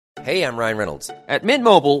Hey, I'm Ryan Reynolds. At Mint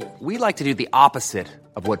Mobile, we like to do the opposite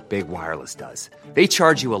of what Big Wireless does. They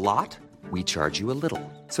charge you a lot, we charge you a little.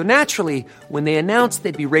 So naturally, when they announced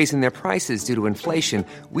they'd be raising their prices due to inflation,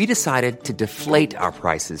 we decided to deflate our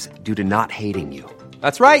prices due to not hating you.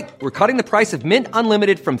 That's right. We're cutting the price of Mint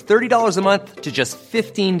Unlimited from $30 a month to just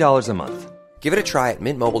 $15 a month. Give it a try at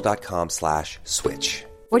mintmobile.com/switch.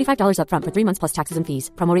 $45 up front for 3 months plus taxes and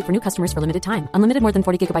fees. Promo rate for new customers for limited time. Unlimited more than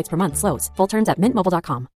 40 gigabytes per month. Slows full terms at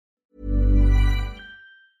mintmobile.com.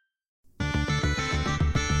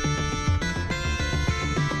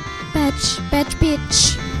 Bitch. Bitch.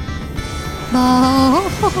 Bitch.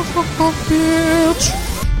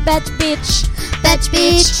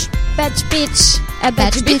 Bitch. A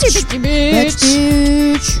bitch.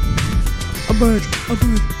 A bird. Bitch.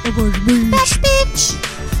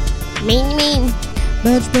 Mean. Bitch.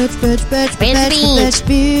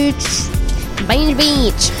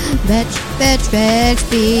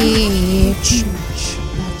 Beach.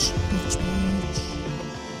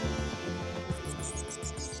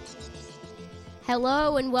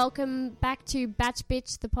 Hello and welcome back to Batch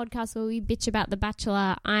Bitch, the podcast where we bitch about The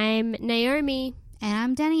Bachelor. I'm Naomi. And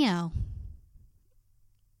I'm Danielle.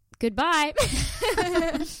 Goodbye.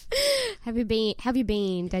 Have you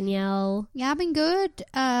been, Danielle? Yeah, I've been good.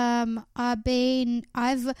 I've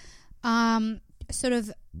sort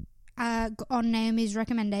of on Naomi's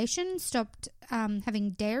recommendation stopped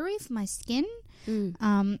having dairy for my skin. And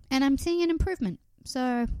I'm seeing an improvement.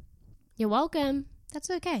 So You're welcome. that's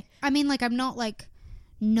okay. I mean, like, I'm not like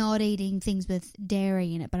not eating things with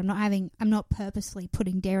dairy in it, but I'm not purposely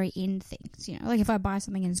putting dairy in things, you know? Like, if I buy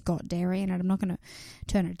something and it's got dairy in it, I'm not going to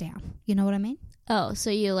turn it down. You know what I mean? Oh, so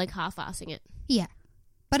you're like half-assing it. Yeah.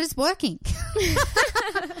 But it's working.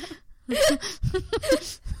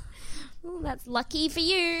 Ooh, that's lucky for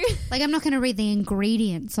you. Like, I'm not going to read the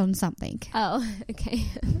ingredients on something. Oh, okay.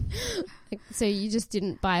 So you just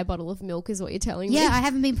didn't buy a bottle of milk is what you're telling me? Yeah, I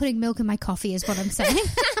haven't been putting milk in my coffee is what I'm saying.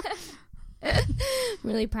 I'm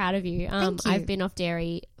really proud of you. Thank you. I've been off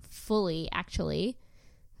dairy fully, actually,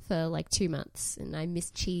 for like 2 months, and I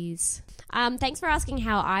miss cheese. Thanks for asking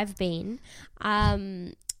how I've been.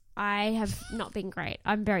 I have not been great.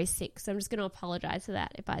 I'm very sick, so I'm just going to apologise for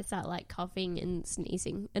that if I start like coughing and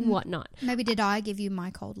sneezing and whatnot. Maybe did I give you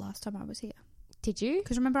my cold last time I was here? Did you?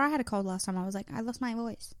 Because remember I had a cold last time. I was like, I lost my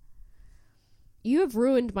voice. You have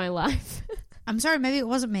ruined my life. I'm sorry, maybe it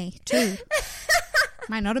wasn't me too.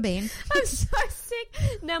 Might not have been. I'm so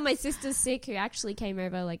sick. Now my sister's sick, who actually came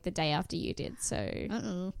over like the day after you did.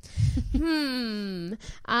 So,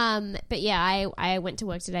 but yeah, I went to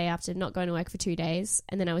work today after not going to work for 2 days,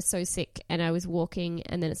 and then I was so sick, and I was walking,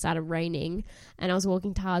 and then it started raining, and I was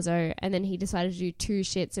walking Tarzo, and then he decided to do 2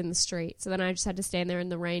 shits in the street. So then I just had to stand there in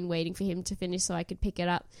the rain waiting for him to finish so I could pick it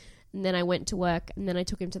up. And then I went to work, and then I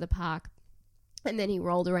took him to the park, and then he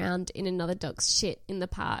rolled around in another dog's shit in the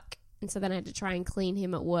park. And so then I had to try and clean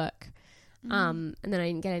him at work. And then I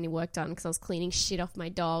didn't get any work done because I was cleaning shit off my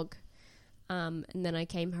dog. And then I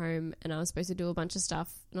came home and I was supposed to do a bunch of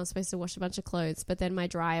stuff. And I was supposed to wash a bunch of clothes. But then my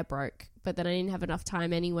dryer broke. But then I didn't have enough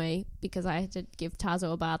time anyway because I had to give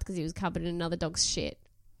Tarzo a bath because he was covered in another dog's shit.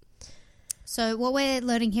 So what we're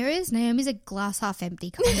learning here is Naomi's a glass half empty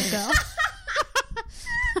kind of girl.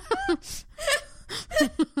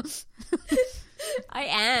 I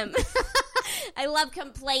am. I love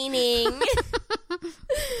complaining.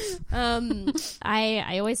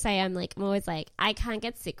 I always say I'm always like, I can't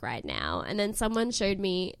get sick right now. And then someone showed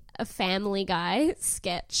me a Family Guy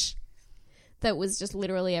sketch that was just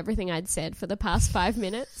literally everything I'd said for the past 5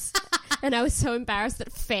 minutes. And I was so embarrassed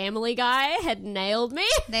that Family Guy had nailed me.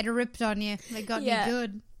 They'd have ripped on you. They got you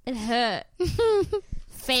good. It hurt.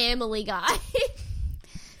 Family Guy.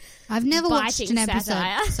 I've never watched Biting an episode,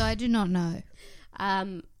 satire. so I do not know.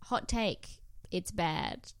 Hot take. It's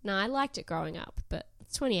bad. No, I liked it growing up, but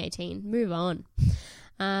it's 2018. Move on.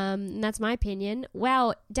 And that's my opinion.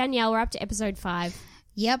 Wow, Danielle, we're up to episode 5.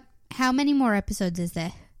 Yep. How many more episodes is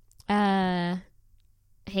there?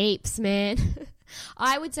 Heaps, man.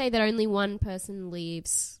 I would say that only one person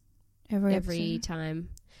leaves every time.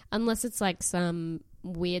 Unless it's like some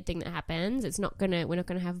weird thing that happens. We're not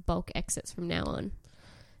gonna have bulk exits from now on.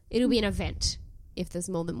 It'll be an event if there's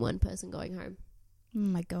more than one person going home. Oh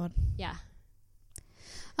my God. Yeah.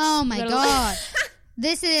 Oh my God.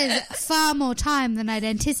 This is far more time than I'd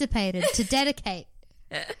anticipated to dedicate.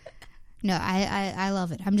 No, I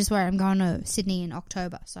love it. I'm just worried. I'm going to Sydney in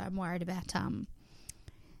October, so I'm worried about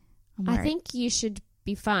I think you should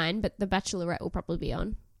be fine, but The Bachelorette will probably be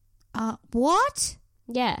on. What?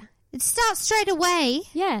 Yeah. It starts straight away.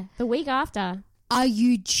 Yeah, the week after. Are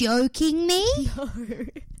you joking me? No.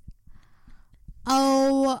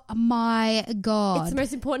 Oh my God. It's the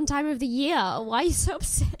most important time of the year. Why are you so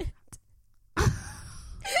upset? I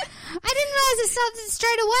didn't realize it started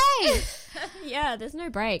straight away. Yeah, there's no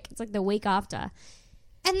break. It's like the week after.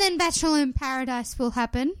 And then Bachelor in Paradise will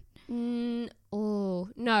happen. Oh,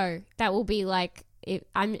 no. That will be like,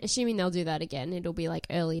 I'm assuming they'll do that again. It'll be like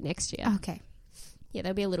early next year. Okay. Yeah,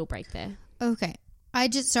 there'll be a little break there. Okay. I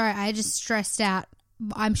just stressed out.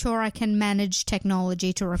 I'm sure I can manage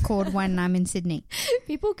technology to record when I'm in Sydney.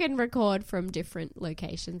 People can record from different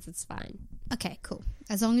locations. It's fine. Okay, cool.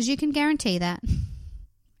 As long as you can guarantee that.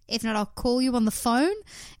 If not, I'll call you on the phone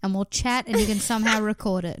and we'll chat and you can somehow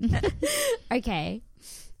record it. Okay.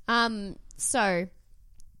 So,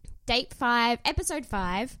 episode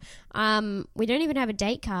 5. We don't even have a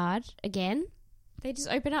date card again. They just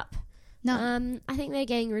open up. No. I think they're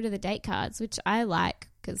getting rid of the date cards, which I like.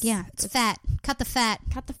 Cause yeah, it's fat. Cut the fat.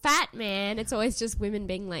 Cut the fat, man. It's always just women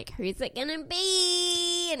being like, who's it gonna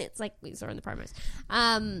be? And it's like we saw in the promos.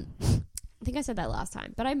 I think I said that last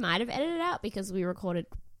time, but I might have edited it out because we recorded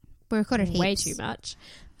way heaps. too much.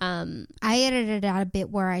 I edited out a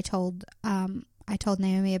bit where I told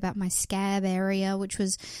Naomi about my scab area, which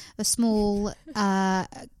was a small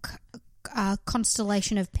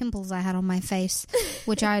constellation of pimples I had on my face,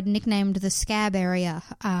 which I had nicknamed the scab area.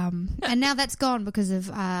 And now that's gone because of,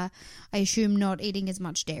 I assume, not eating as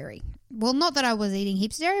much dairy. Well, not that I was eating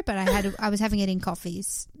heaps of dairy, but I was having it in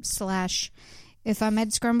coffees / if I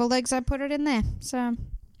made scrambled eggs, I put it in there. So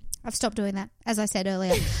I've stopped doing that, as I said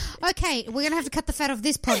earlier. Okay, we're going to have to cut the fat off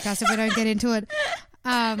this podcast if we don't get into it.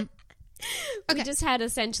 Okay. We just had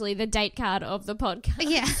essentially the date card of the podcast.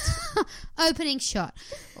 Yeah. Opening shot.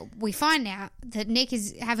 We find out that Nick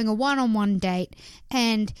is having a one-on-one date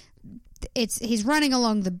and he's running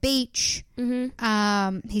along the beach.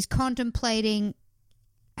 Mm-hmm. He's contemplating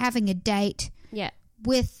having a date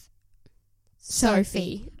with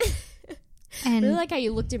Sophie. And I really like how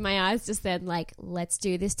you looked in my eyes just then, like, let's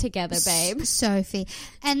do this together, babe. Sophie.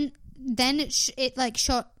 And then it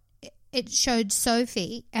showed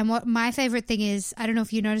Sophie, and what my favourite thing is, I don't know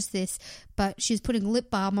if you noticed this, but she's putting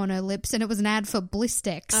lip balm on her lips, and it was an ad for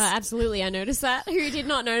Blistex. Absolutely, I noticed that. Who did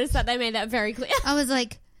not notice that? They made that very clear. I was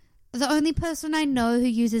like, the only person I know who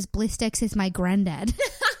uses Blistex is my granddad.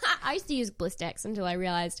 I used to use Blistex until I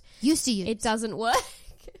realised it doesn't work.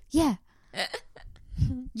 Yeah.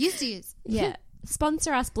 Used to use. Yeah.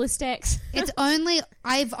 Sponsor us, Blistex.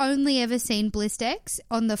 I've only ever seen Blistex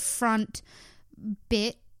on the front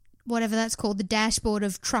bit, whatever that's called, the dashboard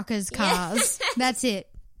of truckers' cars. Yeah. That's it.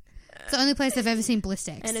 It's the only place I've ever seen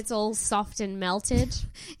Blistex. And it's all soft and melted.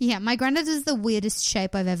 Yeah, my granddad's is the weirdest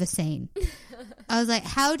shape I've ever seen. I was like,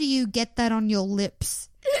 how do you get that on your lips?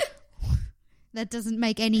 That doesn't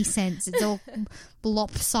make any sense. It's all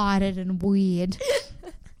lopsided and weird.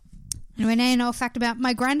 Anyway, now you know a fact about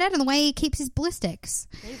my granddad and the way he keeps his Blistex.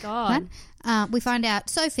 Thank God. We find out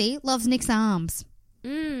Sophie loves Nick's arms.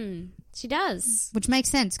 She does. Which makes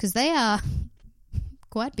sense because they are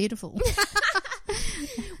quite beautiful.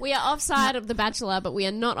 We are offside of The Bachelor, but we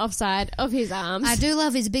are not offside of his arms. I do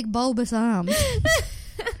love his big bulbous arms.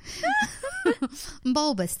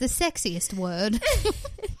 Bulbous, the sexiest word.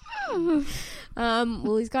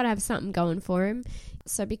 Well, he's got to have something going for him.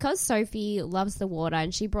 So because Sophie loves the water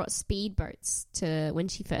and she brought speedboats to when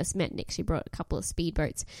she first met Nick, she brought a couple of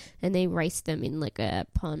speedboats and they raced them in like a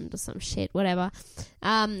pond or some shit, whatever.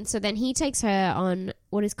 So then he takes her on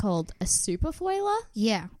what is called a superfoiler.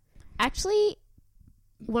 Yeah. Actually,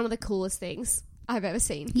 one of the coolest things I've ever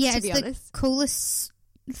seen, to be honest. Yeah, it's the coolest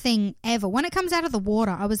thing ever. When it comes out of the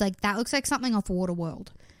water, I was like, that looks like something off Waterworld.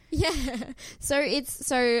 Yeah. So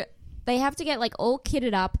they have to get like all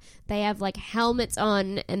kitted up. They have like helmets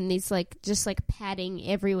on and there's like just like padding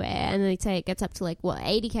everywhere. And they say it gets up to like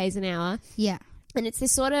 80 k's an hour. Yeah. And it's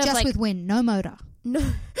this sort of just like with wind, no motor. No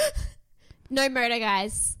motor,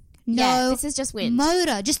 guys. No, yeah, this is just wind.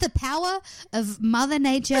 Motor, just the power of Mother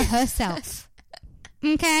Nature herself.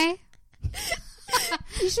 Okay.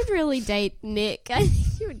 You should really date Nick. I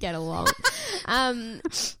think you would get along.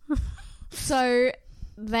 So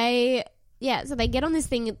they get on this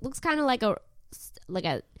thing. It looks kind of like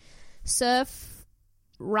a surf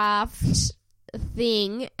raft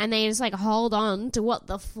thing, and they just like hold on to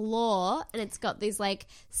the floor, and it's got these like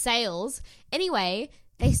sails. Anyway,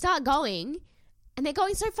 they start going, and they're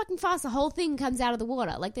going so fucking fast. The whole thing comes out of the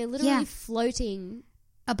water. Like they're literally floating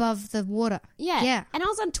above the water. Yeah. And I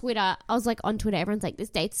was on Twitter. Everyone's like, this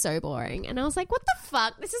date's so boring. And I was like, what the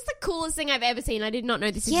fuck? This is the coolest thing I've ever seen. I did not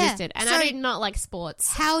know this existed. And I did not like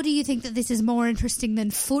sports. How do you think that this is more interesting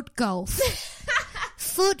than foot golf?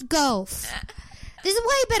 Foot golf. This is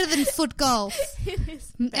way better than foot golf.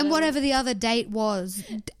 And whatever the other date was,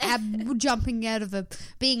 jumping out of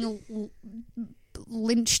being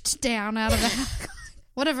lynched down out of a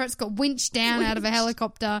whatever it's called, winched down out of a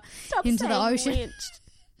helicopter into the ocean. Lynched.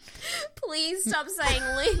 Please stop saying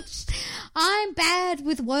lynched. I'm bad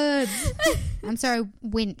with words. I'm sorry,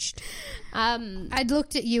 winched. I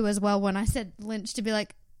looked at you as well when I said lynched to be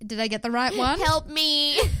like, did I get the right one? Help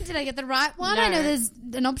me. Did I get the right one? No. I know there's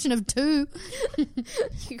an option of 2.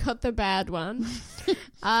 You got the bad one.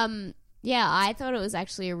 Yeah, I thought it was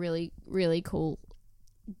actually a really, really cool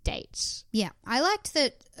date. Yeah, I liked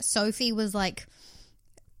that Sophie was like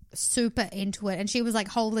super into it and she was like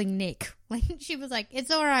holding Nick. Like she was like,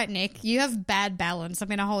 it's all right, Nick, you have bad balance, I'm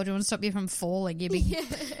gonna hold you and stop you from falling, you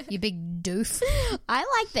big doof. I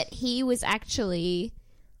like that he was actually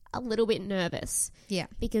a little bit nervous. Yeah,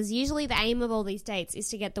 because usually the aim of all these dates is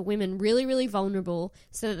to get the women really, really vulnerable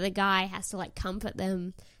so that the guy has to like comfort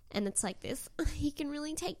them, and it's like this he can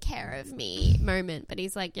really take care of me moment. But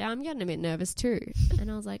he's like, yeah, I'm getting a bit nervous too.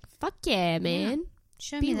 And I was like, fuck yeah, man. Yeah.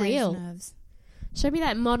 Show Be me those real. nerves. Show me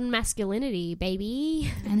that modern masculinity,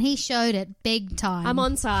 baby. And he showed it big time. I'm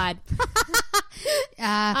on side.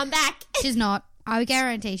 I'm back. She's not. I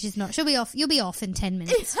guarantee she's not. She'll be off. You'll be off in 10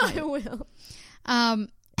 minutes. I will. Oh,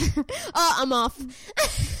 I'm off.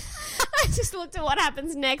 I just looked at what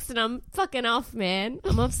happens next and I'm fucking off, man.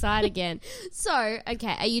 I'm offside again. So,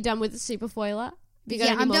 okay, are you done with the super foiler?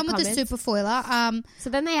 Yeah, I'm done with the super foiler. So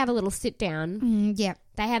then they have a little sit down. Yeah.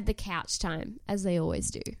 They have the couch time, as they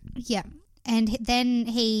always do. Yeah. And then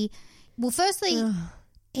firstly,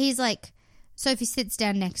 he's like, Sophie sits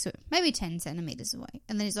down next to him, maybe 10 centimeters away.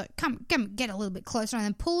 And then he's like, come, get a little bit closer. And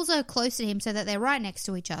then pulls her close to him so that they're right next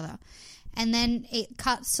to each other. And then it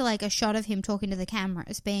cuts to like a shot of him talking to the camera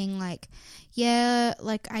as being like, yeah,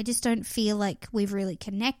 like I just don't feel like we've really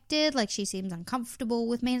connected. Like she seems uncomfortable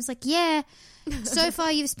with me. And it's like, yeah, so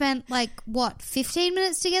far you've spent like, 15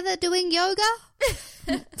 minutes together doing yoga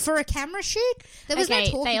for a camera shoot? There was no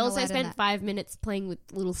talking. They also allowed in spent that. 5 minutes playing with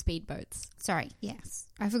little speedboats. Sorry, yes.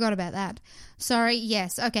 I forgot about that. Sorry,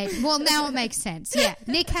 yes. Okay, well, now it makes sense. Yeah,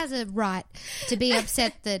 Nick has a right to be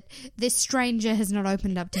upset that this stranger has not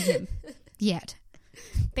opened up to him yet.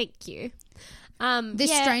 Thank you.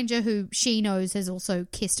 This stranger who she knows has also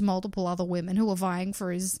kissed multiple other women who are vying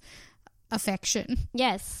for his affection.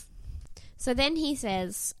 Yes. So then he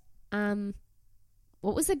says,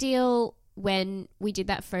 what was the deal when we did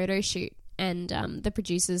that photo shoot and the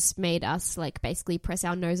producers made us like basically press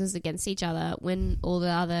our noses against each other when all the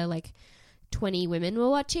other like 20 women were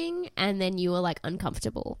watching, and then you were like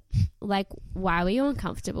uncomfortable? Like, why were you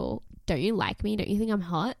uncomfortable? Don't you like me? Don't you think I'm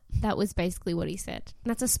hot? That was basically what he said.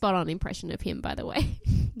 That's a spot on impression of him, by the way.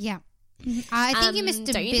 Yeah. I think you missed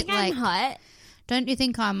a don't you bit think I'm hot? Don't you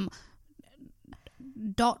think I'm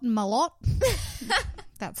dot malot?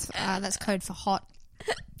 That's code for hot.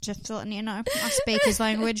 Just to let you know. I speak his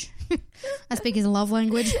language. I speak his love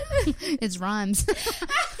language. It's rhymes.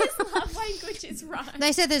 His love language is rhymes.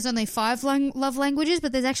 They said there's only 5 love languages,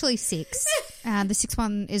 but there's actually 6. The 6th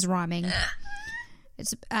one is rhyming.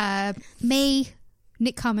 It's me,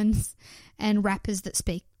 Nick Cummins, and rappers that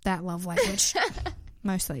speak that love language.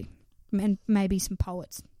 Mostly. And maybe some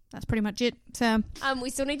poets. That's pretty much it. So, we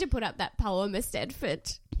still need to put up that poem instead for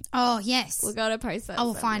oh, yes. we've got to post that. I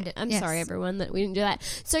will somewhere. find it. I'm Yes. sorry, everyone, that we didn't do that.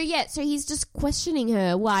 So, yeah, so he's just questioning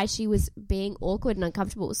her why she was being awkward and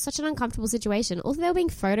uncomfortable. It was such an uncomfortable situation. Also, they were being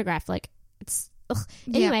photographed. Like, it's... Ugh.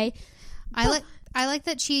 Anyway. I like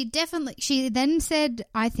that she then said,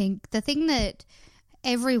 I think, the thing that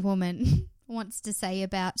every woman wants to say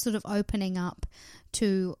about sort of opening up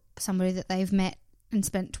to somebody that they've met and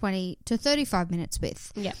spent 20 to 35 minutes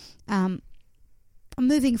with. Yeah.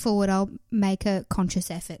 Moving forward, I'll make a conscious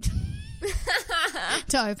effort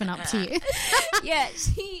to open up to you. Yeah,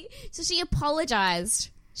 she apologized.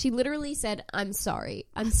 She literally said, I'm sorry.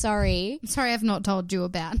 I'm sorry Sorry I've not told you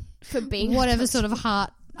about for being whatever sort of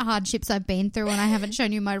hardships I've been through and I haven't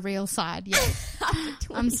shown you my real side yet.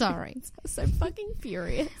 I'm sorry. I'm so fucking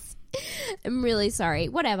furious. I'm really sorry.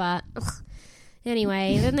 Whatever. Ugh.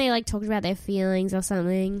 Anyway, then they like talked about their feelings or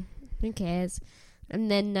something. Who cares? And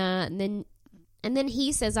then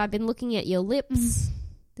he says, I've been looking at your lips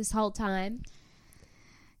this whole time.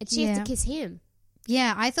 And she has to kiss him.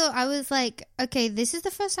 Yeah, I was like, okay, this is the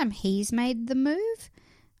first time he's made the move.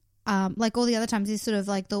 Like all the other times, he's sort of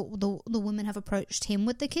like the women have approached him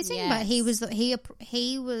with the kissing, but he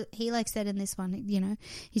like said in this one, you know,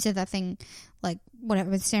 he said that thing like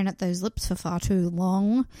whatever, staring at those lips for far too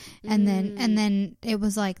long, and then it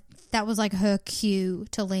was like that was like her cue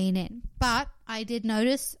to lean in. But I did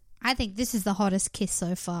notice, I think this is the hottest kiss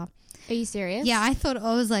so far. Are you serious? Yeah, I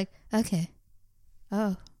was like, okay.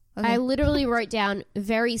 Oh, okay. I literally wrote down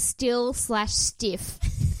very still / stiff.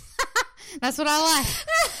 That's what I like.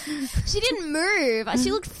 She didn't move.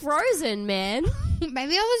 She looked frozen, man.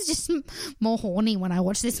 Maybe I was just more horny when I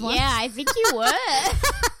watched this one. Yeah, I think you were.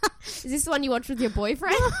 Is this the one you watched with your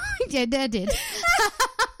boyfriend? Yeah, I did.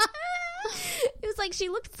 It was like she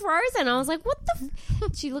looked frozen. I was like, what the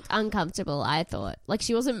She looked uncomfortable, I thought. Like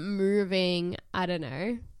she wasn't moving. I don't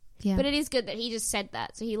know. Yeah. But it is good that he just said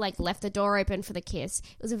that. So he like left the door open for the kiss.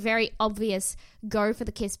 It was a very obvious go for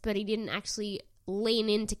the kiss, but he didn't actually lean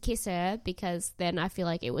in to kiss her because then I feel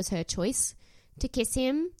like it was her choice to kiss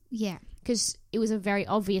him. Yeah. Because it was a very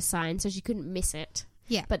obvious sign, so she couldn't miss it.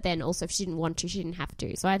 Yeah. But then also if she didn't want to, she didn't have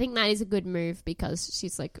to. So I think that is a good move because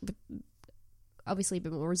she's like obviously a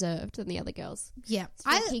bit more reserved than the other girls. Yeah. So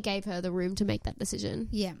he gave her the room to make that decision.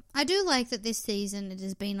 Yeah. I do like that this season it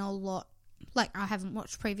has been a lot, like I haven't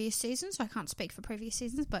watched previous seasons, so I can't speak for previous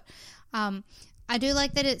seasons, but I do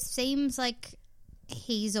like that it seems like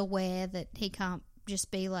he's aware that he can't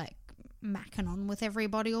just be like macking on with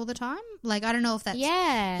everybody all the time. Like, I don't know if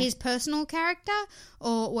that's his personal character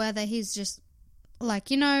or whether he's just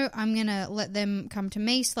like, I'm going to let them come to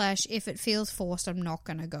me / if it feels forced, I'm not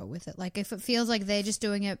going to go with it. Like, if it feels like they're just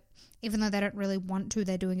doing it, even though they don't really want to,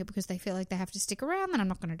 they're doing it because they feel like they have to stick around, then I'm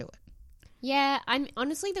not going to do it. Yeah, I'm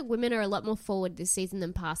honestly the women are a lot more forward this season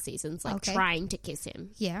than past seasons, like trying to kiss him.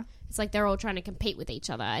 Yeah. It's like they're all trying to compete with each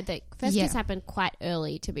other. The first kiss happened quite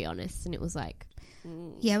early, to be honest, and it was like...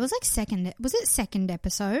 Yeah, it was like second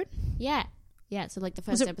episode? Yeah. Yeah, so like the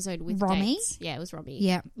first episode with Romy? dates. Yeah, it was Romy.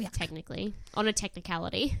 Yeah. Technically. On a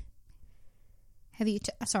technicality. Have you...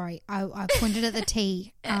 sorry, I pointed at the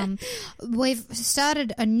tea. We've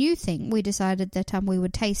started a new thing. We decided that we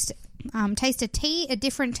would taste a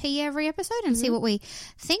different tea every episode and see what we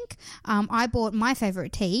think. I bought my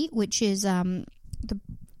favourite tea, which is...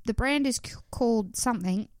 The brand is called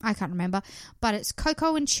something, I can't remember, but it's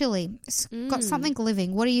cocoa and chili. It's got something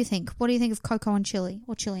living. What do you think? What do you think of cocoa and chili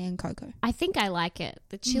or chili and cocoa? I think I like it.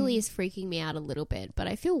 The chili is freaking me out a little bit, but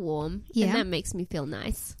I feel warm. Yeah. And that makes me feel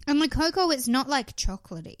nice. And the cocoa, it's not like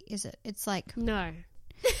chocolatey, is it? It's like... No.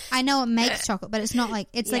 I know it makes chocolate, but it's not like...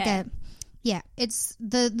 It's like a... Yeah, it's...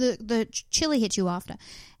 The chili hits you after.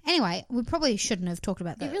 Anyway, we probably shouldn't have talked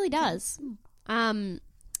about that. It really does.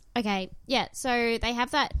 Okay, yeah, so they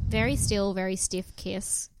have that very still, very stiff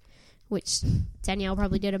kiss, which Danielle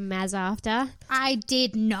probably did a Maz after. I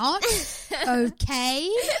did not.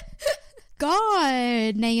 Okay.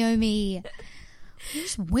 God, Naomi.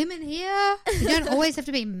 There's women here. You don't always have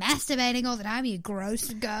to be masturbating all the time, you gross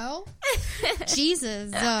girl.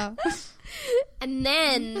 Jesus. And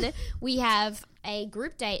then we have a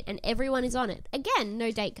group date and everyone is on it. Again,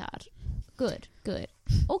 no date card. Good.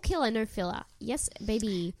 All killer, no filler. Yes,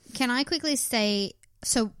 baby. Can I quickly say,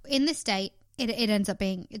 so in this date, it ends up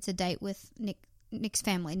being, it's a date with Nick's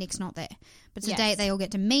family. Nick's not there. But it's a date, they all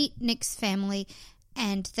get to meet Nick's family,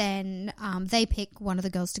 and then they pick one of the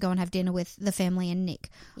girls to go and have dinner with the family and Nick.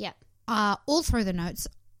 Yeah. All through the notes,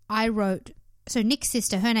 I wrote, so Nick's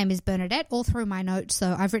sister, her name is Bernadette. All through my notes,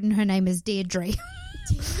 so I've written her name as Deirdre.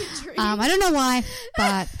 I don't know why,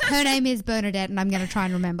 but her name is Bernadette, and I'm going to try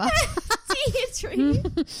and remember.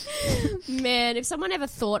 Man, if someone ever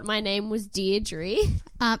thought my name was Deirdre, and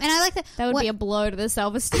I like that. That would be a blow to the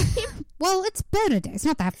self-esteem. Well, it's Bernadette. It's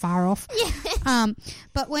not that far off. Yeah.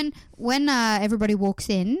 But when everybody walks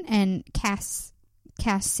in and Cass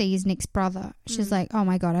sees Nick's brother, she's like, "Oh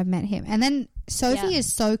my God, I've met him." And then Sophie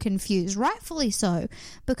is so confused, rightfully so,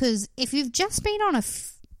 because if you've just been on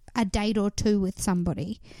a date or two with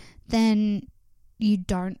somebody, then you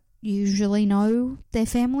don't usually know their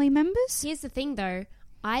family members. Here's the thing, though.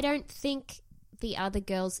 I don't think the other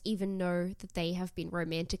girls even know that they have been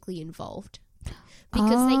romantically involved.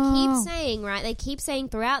 Because they keep saying, right? They keep saying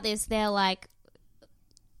throughout this, they're like,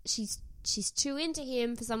 she's too into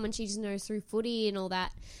him for someone she just knows through footy and all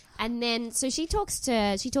that. And then, so she talks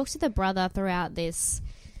to the brother throughout this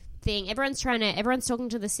thing. Everyone's talking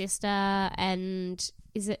to the sister, and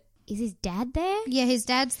is his dad there? Yeah, his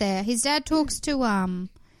dad's there. His dad talks to,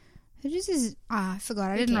 who does his... I forgot.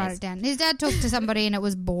 I didn't write it down. His dad talked to somebody and it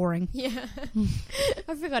was boring. Yeah.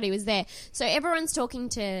 I forgot he was there. So everyone's talking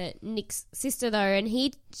to Nick's sister, though, and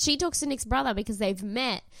she talks to Nick's brother because they've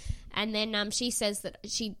met. And then she says that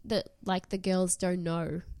the girls don't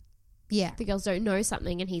know. Yeah. The girls don't know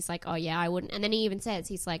something, and he's like, oh, yeah, I wouldn't. And then he even says,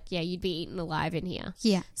 he's like, yeah, you'd be eaten alive in here.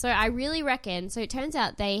 Yeah. So I really reckon... So it turns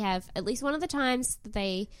out they have... At least one of the times that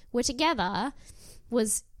they were together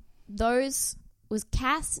was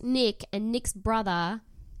Cass, Nick, and Nick's brother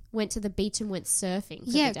went to the beach and went surfing for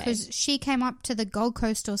Yeah, the day. because she came up to the Gold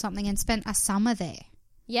Coast or something and spent a summer there.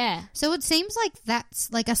 Yeah. So it seems like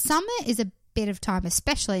that's like a summer is a bit of time,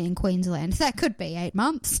 especially in Queensland. That could be 8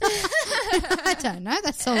 months. I don't know.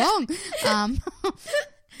 That's so long.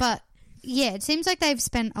 But yeah, it seems like they've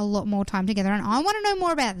spent a lot more time together, and I want to know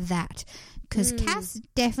more about that because Cass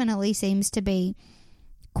definitely seems to be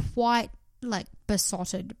quite like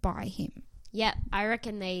besotted by him. Yep, I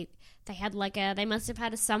reckon they had like they must have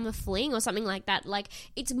had a summer fling or something like that. Like,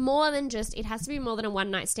 it's more than just, it has to be more than a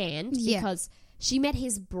one night stand because she met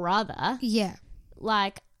his brother. Yeah.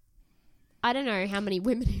 Like, I don't know how many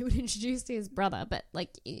women he would introduce to his brother, but like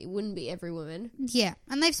it wouldn't be every woman. Yeah,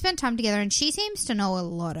 and they've spent time together, and she seems to know a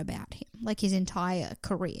lot about him, like his entire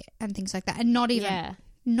career and things like that, and not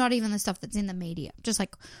even the stuff that's in the media, just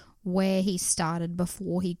like where he started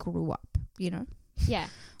before he grew up, you know? Yeah,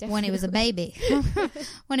 definitely. When he was a baby,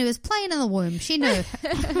 when he was playing in the womb, she knew.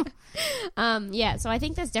 Yeah, so I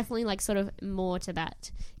think there's definitely like sort of more to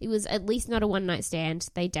that. It was at least not a one night stand.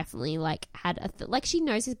 They definitely like had like she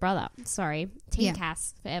knows his brother. Sorry, Team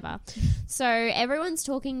Cass forever. So everyone's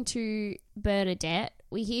talking to Bernadette.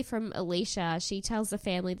 We hear from Alicia. She tells the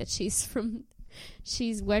family that she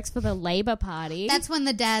works for the Labour Party. That's when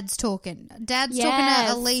the dad's talking. Dad's talking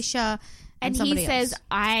to Alicia, and he says,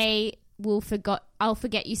 else. I'll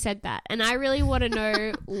forget you said that. And I really want to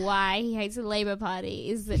know why he hates the Labour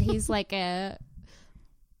Party. Is that he's like a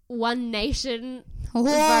One Nation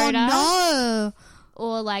voter? No.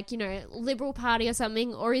 Or like, you know, Liberal Party or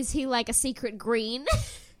something? Or is he like a secret Green?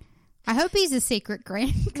 I hope he's a secret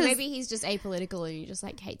Green. Maybe he's just apolitical and he just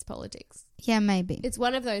like hates politics. Yeah, maybe. It's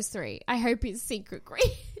one of those three. I hope he's secret Green.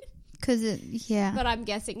 But I'm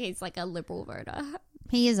guessing he's like a Liberal voter.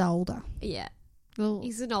 He is older. Yeah. Well,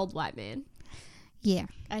 He's an old white man. Yeah.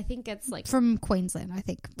 I think it's like... From Queensland, I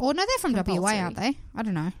think. Or no, they're from WA, aren't they? I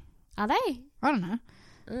don't know. Are they? I don't know.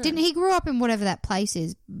 Didn't he grow up in whatever that place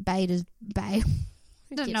is? Bader's Bay.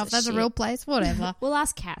 I don't know if that's a real place. Whatever. We'll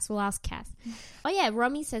ask Cass. Oh, yeah.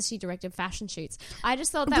 Romy says she directed fashion shoots. I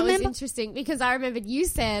just thought that was interesting because I remembered you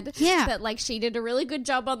said that like she did a really good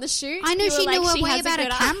job on the shoot. I knew she knew her way has about a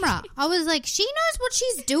camera. I was like, she knows what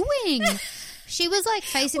she's doing. She was like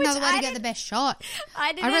facing the other way to get the best shot.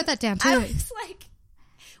 I wrote that down too. I was like,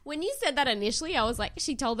 when you said that initially, I was like,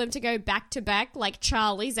 she told them to go back to back like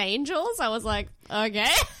Charlie's Angels. I was like, okay.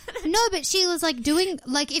 No, but she was like doing,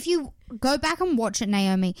 like if you go back and watch it,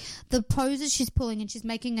 Naomi, the poses she's pulling and she's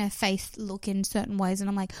making her face look in certain ways. And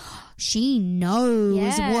I'm like, she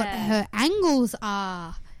knows what her angles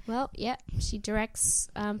are. Well, yeah, she directs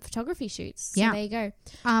photography shoots. So yeah. There you go.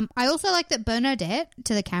 I also like that Bernadette,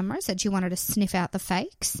 to the camera, said she wanted to sniff out the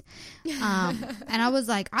fakes. And I was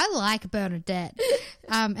like, I like Bernadette.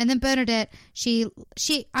 And then Bernadette, she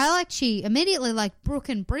immediately liked Brooke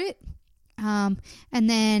and Britt. And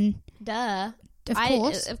then... Duh.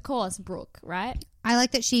 Of course, Brooke, right? I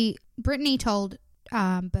like that Brittany told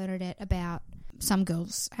Bernadette about some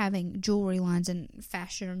girls having jewelry lines and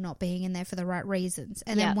fashion and not being in there for the right reasons.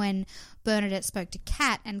 And then when Bernadette spoke to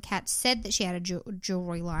Kat and Kat said that she had a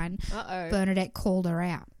jewelry line, Bernadette called her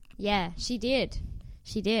out. Yeah, she did.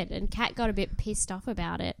 And Kat got a bit pissed off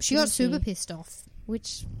about it. She got super pissed off.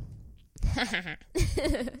 Which...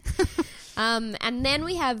 and then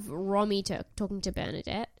we have Romy talking to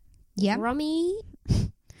Bernadette. Yeah. Romy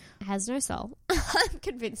has no soul. I'm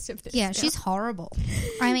convinced of this. Yeah, now. She's horrible.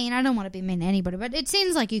 I mean, I don't want to be mean to anybody, but it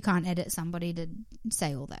seems like you can't edit somebody to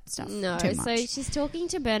say all that stuff. No, too much. So she's talking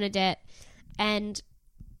to Bernadette, and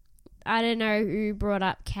I don't know who brought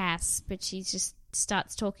up Cass, but she just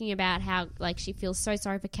starts talking about how like she feels so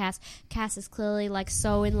sorry for Cass. Cass is clearly like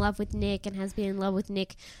so in love with Nick and has been in love with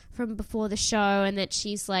Nick from before the show, and that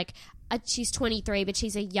she's like she's 23, but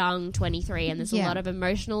she's a young 23, and there's a lot of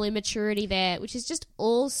emotional immaturity there, which is just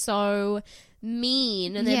all so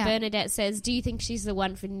mean. And then Bernadette says, do you think she's the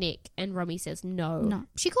one for Nick? And Romy says no.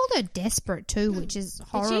 She called her desperate too, which is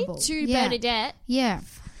horrible. Did she? To Bernadette? Yeah.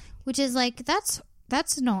 Which is like, that's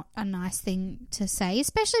not a nice thing to say,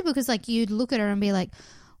 especially because like you'd look at her and be like,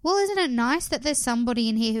 well, isn't it nice that there's somebody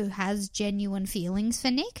in here who has genuine feelings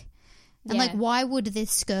for Nick? And like, why would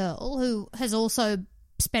this girl who has also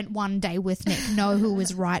spent one day with Nick know who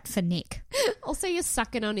was right for Nick? Also, you're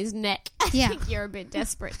sucking on his neck. I think you're a bit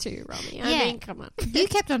desperate too, Romy. I mean, come on. You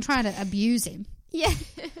kept on trying to abuse him. Yeah.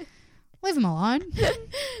 Leave him alone.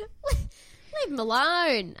 Leave him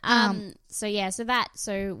alone.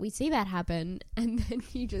 So we see that happen, and then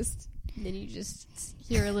you just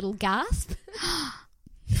hear a little gasp.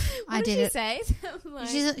 What did she say?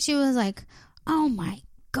 She was like, "Oh my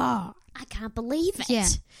God!" I can't believe it. Yeah.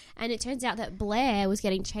 And it turns out that Blair was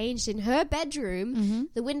getting changed in her bedroom.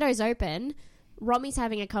 The window's open. Romy's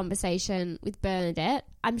having a conversation with Bernadette.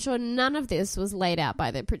 I'm sure none of this was laid out by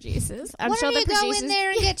the producers. Why don't you go in there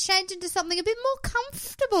and get changed into something a bit more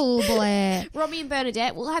comfortable, Blair? Romy and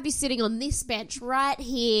Bernadette, we'll have you sitting on this bench right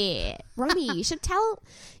here. Romy, you should tell,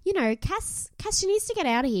 Cass, she needs to get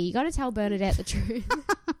out of here. You got to tell Bernadette the truth.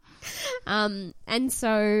 And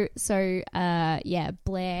so,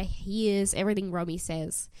 Blair hears everything Romy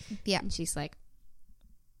says. Yeah. And she's like,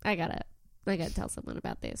 I gotta tell someone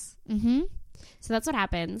about this. Mm-hmm. So that's what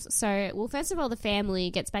happens. So, well, first of all, the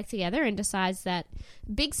family gets back together and decides that,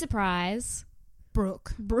 big surprise,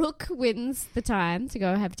 Brooke wins the time to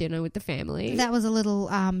go have dinner with the family. That was a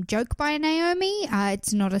little joke by Naomi.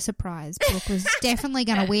 It's not a surprise. Brooke was definitely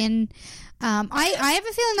going to win. I have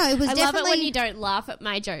a feeling, though, it was definitely... I love it when you don't laugh at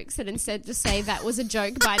my jokes and instead just say that was a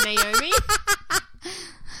joke by Naomi.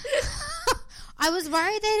 I was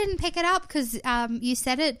worried they didn't pick it up because you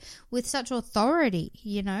said it with such authority,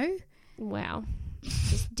 Wow.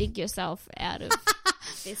 Just dig yourself out of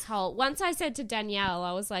this hole. Once I said to Danielle,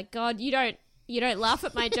 I was like, God, you don't laugh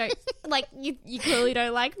at my jokes. Like, you clearly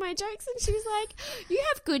don't like my jokes. And she was like, you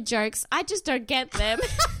have good jokes. I just don't get them.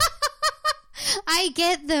 I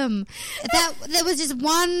get them. There was just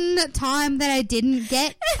one time that I didn't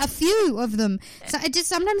get a few of them. So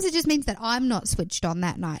sometimes it just means that I'm not switched on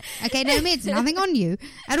that night. Okay, Naomi, it's nothing on you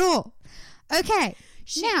at all. Okay.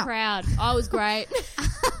 Shit crowd. I was great.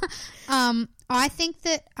 I think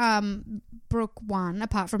that Brooke won,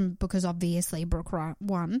 apart from because obviously Brooke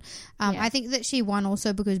won. I think that she won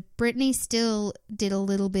also because Brittany still did a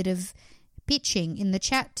little bit of bitching in the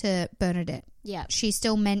chat to Bernadette. Yeah. She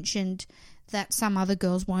still mentioned that some other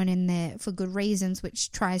girls weren't in there for good reasons,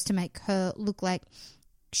 which tries to make her look like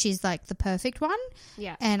she's like the perfect one.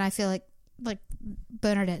 Yeah. And I feel like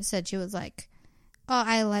Bernadette said she was like, oh,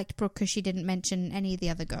 I liked Brooke because she didn't mention any of the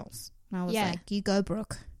other girls. And I was like, you go,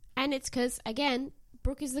 Brooke. And it's because, again,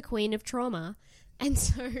 Brooke is the queen of trauma. And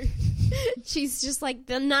so she's just like,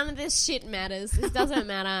 none of this shit matters. This doesn't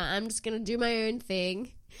matter. I'm just going to do my own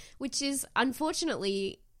thing. Which is,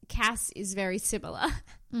 unfortunately, Cass is very similar.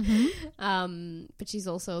 Mm-hmm. But she's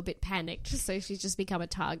also a bit panicked. So she's just become a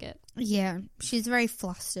target. Yeah, she's very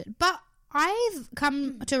flustered. But I've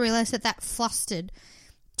come to realise that flustered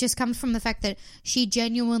just comes from the fact that she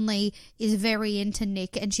genuinely is very into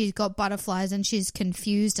Nick and she's got butterflies and she's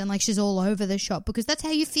confused and like she's all over the shop because that's how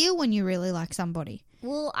you feel when you really like somebody.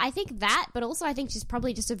 Well, I think that, but also I think she's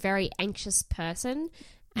probably just a very anxious person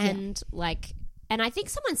and and I think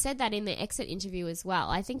someone said that in the exit interview as well.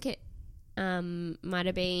 I think it might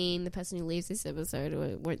have been the person who leaves this episode.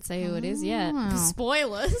 I won't say who it is yet.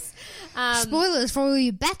 Spoilers. Spoilers for all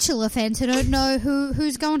you Bachelor fans who don't know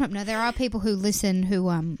who's going home. No, there are people who listen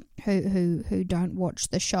who don't watch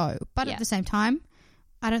the show, but at the same time,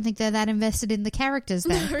 I don't think they're that invested in the characters.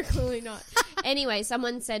 Then. No, clearly not. Anyway,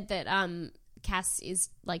 someone said that Cass is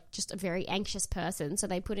like just a very anxious person, so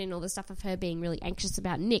they put in all the stuff of her being really anxious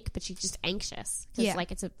about Nick, but she's just anxious because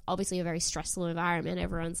like it's obviously a very stressful environment.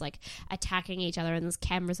 Everyone's like attacking each other and there's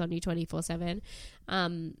cameras on you 24/7.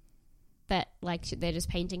 But like they're just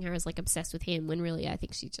painting her as like obsessed with him when really I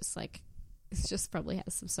think she just like probably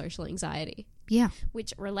has some social anxiety. Yeah,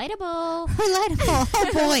 which relatable.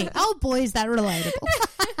 Oh boy, is that relatable.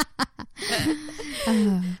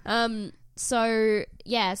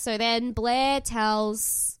 So then Blair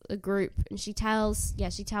tells the group and she tells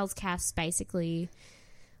Cass basically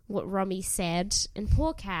what Romy said, and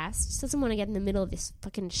poor Cass just doesn't want to get in the middle of this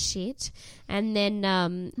fucking shit. And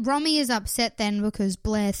then Romy is upset then because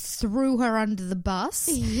Blair threw her under the bus.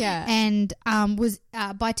 Yeah. And was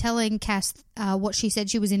by telling Cass what she said,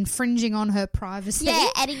 she was infringing on her privacy. Yeah,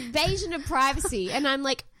 an invasion of privacy. And I'm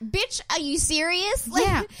like, bitch, are you serious? Like,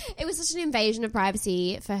 yeah. It was such an invasion of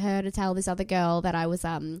privacy for her to tell this other girl that I was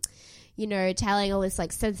telling all this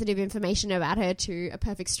like sensitive information about her to a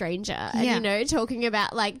perfect stranger and, talking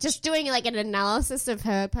about like just doing like an analysis of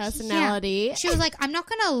her personality. Yeah. She was like, I'm not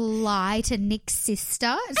going to lie to Nick's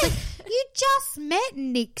sister. It's like, you just met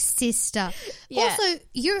Nick's sister. Yeah. Also,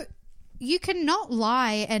 you cannot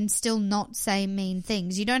lie and still not say mean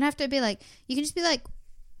things. You don't have to be like, you can just be like,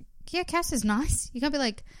 yeah, Cass is nice. You can't be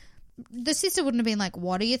like, the sister wouldn't have been like,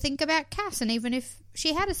 what do you think about Cass? And even if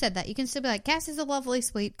she had said that, you can still be like, Cass is a lovely,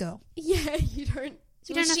 sweet girl. Yeah, you don't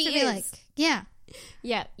have to be like, yeah.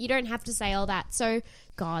 Yeah, you don't have to say all that. So,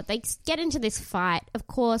 God, they get into this fight. Of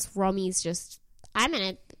course, Romy's just, I'm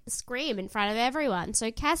going to scream in front of everyone. So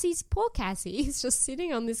poor Cassie is just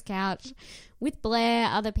sitting on this couch with Blair,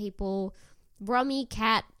 other people, Romy,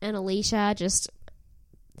 Kat, and Alicia just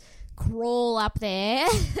crawl up there.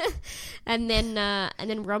 and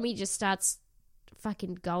then Romy just starts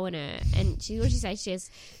fucking going her. And what she say? She says,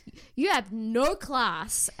 "You have no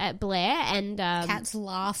class at Blair." And Kat's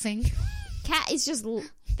laughing. Kat is just...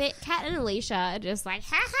 Kat and Alicia are just like,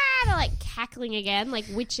 ha ha, they're like cackling again, like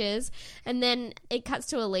witches. And then it cuts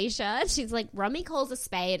to Alicia, and she's like, Romy calls a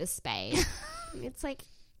spade a spade. It's like,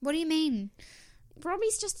 what do you mean?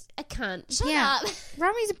 Romy's just a cunt. Shut up.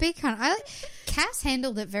 Romy's a big cunt. Cass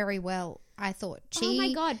handled it very well, I thought. Oh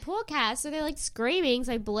my God, poor Cass. So they're like screaming.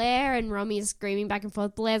 So Blair and Romy is screaming back and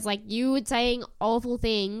forth. Blair's like, you were saying awful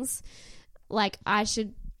things. Like, I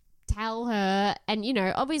should tell her. And, you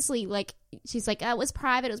know, obviously, like, she's like, it was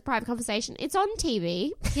private. It was a private conversation. It's on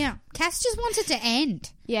TV. Yeah. Cass just wants it to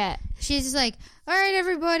end. Yeah. She's just like, all right,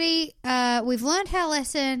 everybody, we've learned our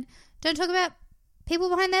lesson. Don't talk about people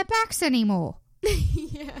behind their backs anymore.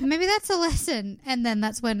 Yeah. Maybe that's a lesson. And then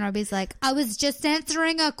that's when Robbie's like, I was just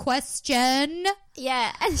answering a question.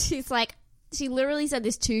 Yeah. And she's like, she literally said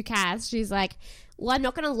this to Cass. She's like, well, I'm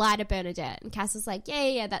not going to lie to Bernadette. And Cass is like,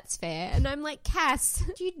 yeah, that's fair. And I'm like, Cass,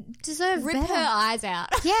 you deserve rip better. her eyes out.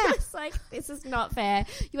 Yeah. It's like, this is not fair.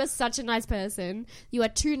 You are such a nice person. You are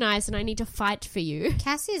too nice and I need to fight for you.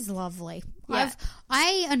 Cass is lovely. Yeah.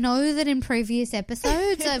 I know that in previous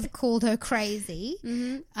episodes I've called her crazy,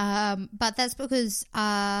 but that's because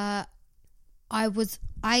I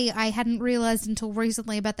hadn't realised until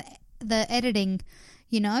recently about the editing,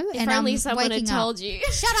 you know. If only someone had told you.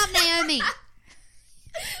 Shut up, Naomi.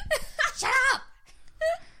 Shut up.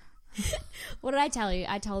 What did I tell you?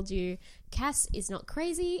 I told you Cass is not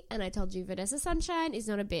crazy, and I told you Vanessa Sunshine is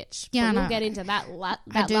not a bitch. Yeah, but we'll no. get into that last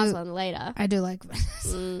one later. I do like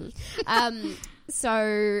Vanessa.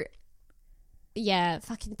 So, yeah,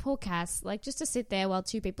 fucking poor Cass. Like, just to sit there while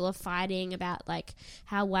two people are fighting about, like,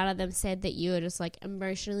 how one of them said that you are just, like,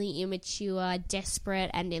 emotionally immature,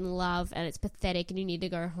 desperate, and in love, and it's pathetic, and you need to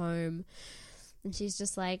go home. And she's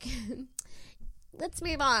just like, let's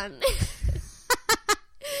move on.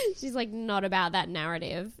 She's, like, not about that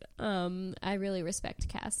narrative. I really respect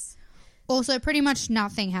Cass. Also, pretty much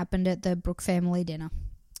nothing happened at the Brooke family dinner.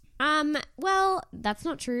 Well, that's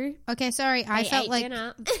not true. Okay, sorry. I felt like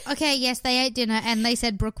dinner. Okay, yes, they ate dinner and they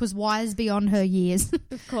said Brooke was wise beyond her years.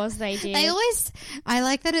 Of course they did. I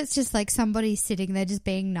like that it's just like somebody sitting there just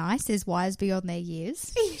being nice is wise beyond their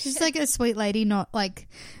years. She's like a sweet lady, not like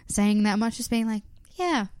saying that much, just being like,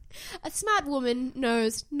 yeah. A smart woman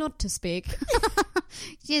knows not to speak.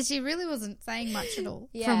 Yeah, she really wasn't saying much at all.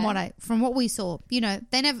 Yeah. From what we saw. You know,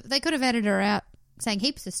 they could have edited her out saying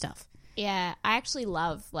heaps of stuff. Yeah, I actually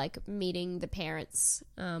love, like, meeting the parents,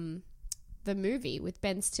 the movie with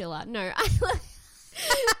Ben Stiller. No,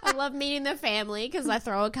 I love meeting the family because I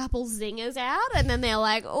throw a couple zingers out and then they're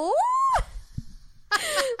like, ooh.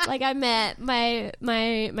 Like, I met my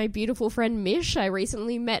beautiful friend Mish. I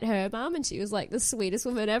recently met her mum and she was, like, the sweetest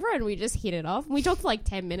woman ever and we just hit it off. We talked for, like,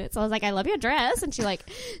 10 minutes. I was like, I love your dress. And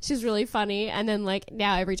she's really funny. And then, like,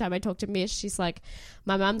 now every time I talk to Mish, she's like,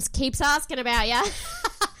 my mum keeps asking about you.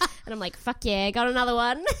 And I'm like, fuck yeah, got another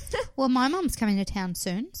one. Well, my mum's coming to town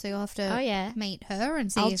soon, so you'll have to meet her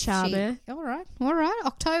and see I'll if charm her. All right.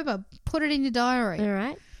 October. Put it in your diary. All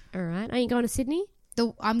right. Are you going to Sydney?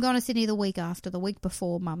 I'm going to Sydney the week after. The week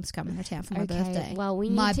before Mum's coming to town for my birthday. Well, we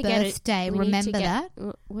need my to birthday. get it. Remember that?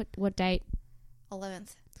 What date?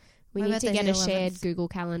 11th. We My need to birthday's get the a 11th. shared Google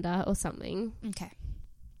Calendar or something. Okay.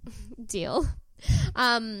 Deal.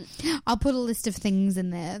 I'll put a list of things in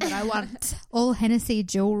there that I want. All Hennessy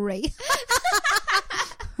jewelry.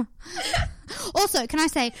 Also, can I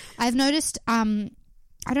say, I've noticed, I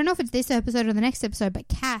don't know if it's this episode or the next episode, but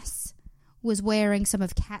Cass was wearing some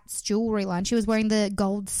of Kat's jewelry line. She was wearing the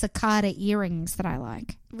gold cicada earrings that I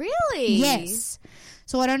like. Really? Yes.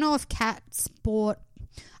 So I don't know if Kat's bought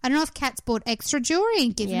extra jewelry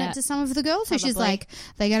and given it to some of the girls. So she's Probably. like,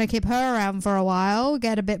 they're going to keep her around for a while,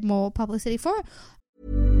 get a bit more publicity for it.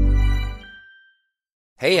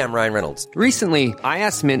 Hey, I'm Ryan Reynolds. Recently, I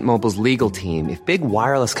asked Mint Mobile's legal team if big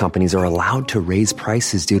wireless companies are allowed to raise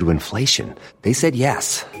prices due to inflation. They said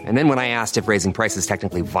yes. And then when I asked if raising prices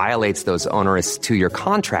technically violates those onerous 2-year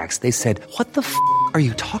contracts, they said, what the f*** are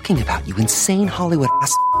you talking about, you insane Hollywood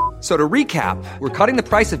ass f- So to recap, we're cutting the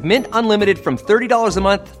price of Mint Unlimited from $30 a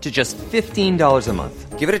month to just $15 a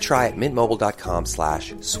month. Give it a try at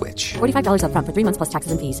mintmobile.com/switch. $45 up front for 3 months plus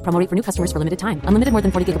taxes and fees. Promo rate for new customers for limited time. Unlimited more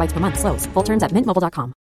than 40 gigabytes per month. Slows full terms at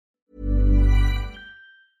mintmobile.com.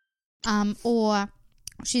 Or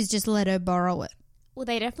she's just let her borrow it. Well,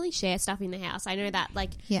 they definitely share stuff in the house. I know that,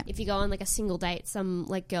 like, Yeah. if you go on, like, a single date, some,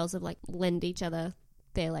 like, girls have, like, lend each other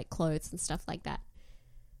their, like, clothes and stuff like that.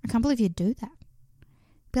 I can't believe you do that.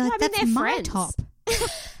 Be like, I mean, that's they're my friends. top.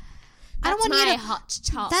 I don't want you to... hot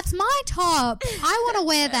top. That's my top. I want to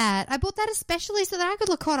wear that. I bought that especially so that I could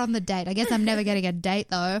look hot on the date. I guess I'm never getting a date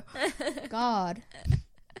though. God.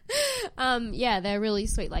 Yeah, they're really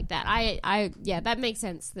sweet like that. Yeah, that makes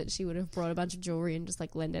sense that she would have brought a bunch of jewelry and just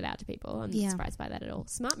like lend it out to people. I'm not surprised by that at all.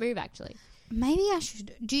 Smart move, actually. Maybe I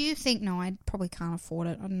should. Do you think? No, I probably can't afford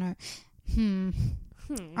it. I don't know.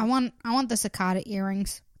 I want the cicada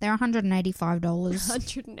earrings. They're $185.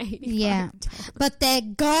 $185. Yeah, but they're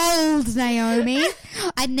gold, Naomi.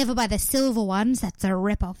 I'd never buy the silver ones. That's a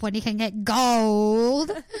ripoff when you can get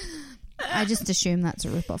gold. I just assume that's a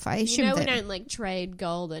ripoff. I assume we don't like trade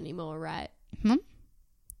gold anymore, right?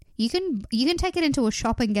 You can take it into a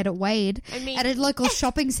shop and get it weighed at a local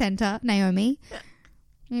shopping centre, Naomi.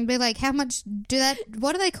 And be like, how much do that?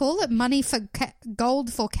 What do they call it? Money for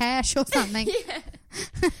gold for cash or something? Yeah.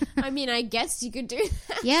 I mean, I guess you could do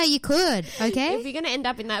that. Yeah, you could. Okay. If you're going to end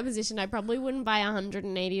up in that position, I probably wouldn't buy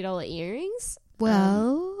 $180 earrings.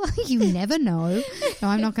 Well, you never know. No,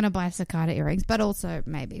 I'm not going to buy cicada earrings, but also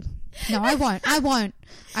maybe. No, I won't.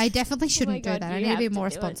 I definitely shouldn't do that. I need to be more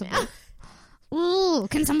responsible. Ooh,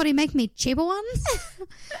 can somebody make me cheaper ones?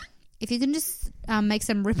 If you can just make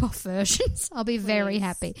some rip-off versions, I'll be very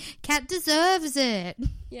happy. Kat deserves it.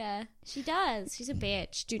 Yeah, she does. She's a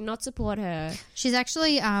bitch. Do not support her. She's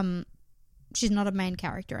actually, she's not a main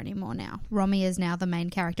character anymore now. Romy is now the main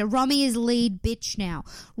character. Romy is lead bitch now.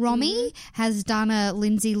 Romy has done a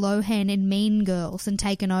Lindsay Lohan in Mean Girls and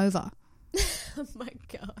taken over. Oh, my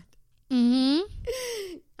God. Mm-hmm.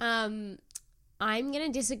 I'm going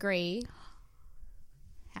to disagree.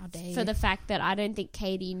 How dare you? For the fact that I don't think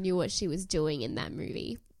Katie knew what she was doing in that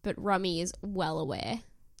movie, but Romy is well aware.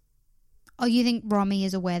 Oh, you think Romy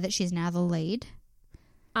is aware that she's now the lead?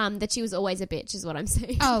 That she was always a bitch is what I'm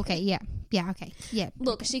saying. Oh, okay, yeah. Yeah, okay. Yeah.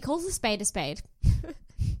 Look, she calls a spade a spade.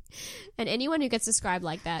 And anyone who gets described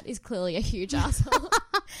like that is clearly a huge asshole.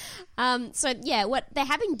 So, yeah, what they're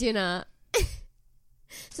having dinner.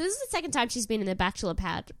 So this is the second time she's been in the bachelor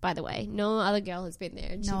pad, by the way. No other girl has been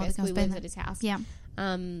there, and she basically lives at his house. Yeah.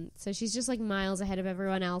 So she's just like miles ahead of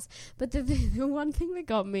everyone else. But the one thing that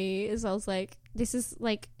got me is I was like, this is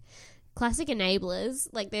like classic enablers.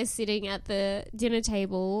 Like they're sitting at the dinner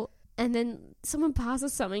table and then someone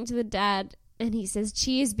passes something to the dad and he says,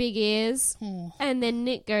 cheers, big ears. And then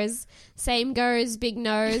Nick goes, same goes, big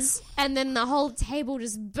nose. And then the whole table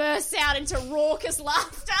just bursts out into raucous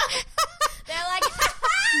laughter. They're like,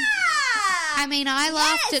 I mean, I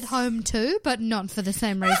laughed at home too, but not for the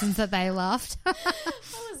same reasons that they laughed. I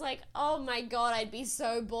was like, oh my God, I'd be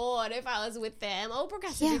so bored if I was with them. All Brooke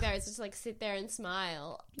has to do there is just like sit there and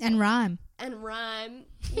smile. And rhyme. You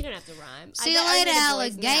don't have to rhyme. See you later,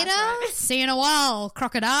 alligator. Right? See you in a while,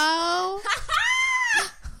 crocodile.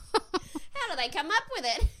 How do they come up with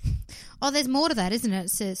it? Oh, there's more to that, isn't it?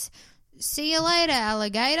 It says, see you later,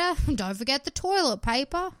 alligator. Don't forget the toilet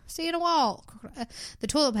paper. See you in a while. The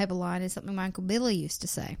toilet paper line is something my Uncle Billy used to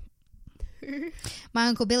say. My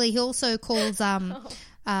Uncle Billy, he also calls...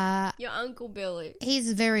 Your Uncle Billy.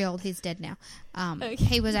 He's very old. He's dead now. Okay.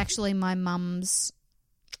 He was actually my mum's...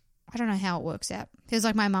 I don't know how it works out. He was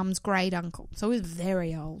like my mum's great uncle. So he was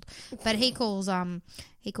very old. But he calls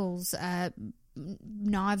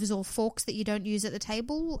knives or forks that you don't use at the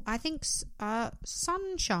table, I think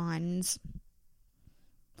sunshines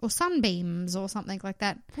or sunbeams or something like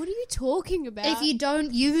that. What are you talking about? If you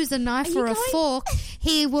don't use a knife or a fork,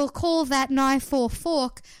 he will call that knife or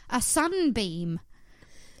fork a sunbeam.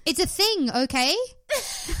 It's a thing, okay?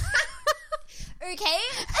 Okay.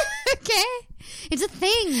 Okay. It's a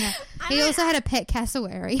thing. He also had a pet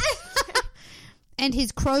cassowary. And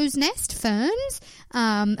his crow's nest ferns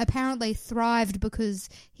apparently thrived because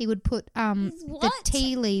he would put the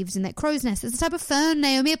tea leaves in that crow's nest. It's a type of fern,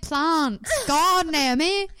 Naomi, a plant. God,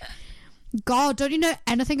 Naomi. God, don't you know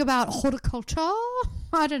anything about horticulture?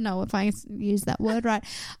 I don't know if I use that word right.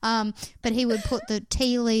 But he would put the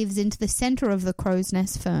tea leaves into the centre of the crow's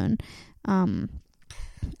nest fern.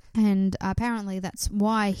 And apparently that's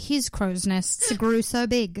why his crow's nests grew so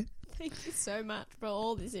big. Thank you so much for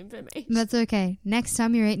all this information. That's okay. Next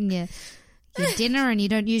time you're eating your dinner and you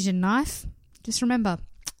don't use your knife, just remember,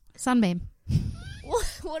 sunbeam.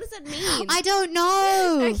 What does that mean? I don't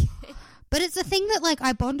know. Okay. But it's a thing that like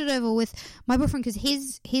I bonded over with my boyfriend because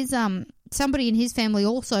his somebody in his family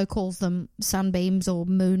also calls them sunbeams or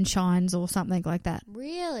moonshines or something like that.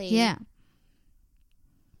 Really? Yeah.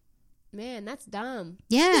 Man, that's dumb.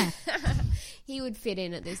 Yeah. He would fit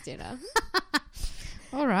in at this dinner.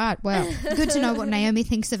 All right. Well, good to know what Naomi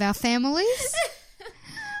thinks of our families.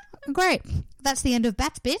 Great. That's the end of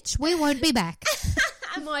Bats Bitch. We won't be back.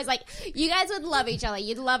 I'm always like, you guys would love each other.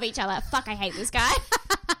 You'd love each other. Fuck, I hate this guy.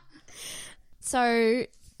 So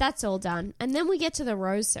that's all done. And then we get to the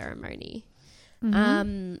rose ceremony.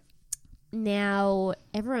 Now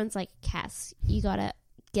everyone's like, Cass, you got to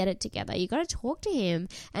get it together. You got to talk to him.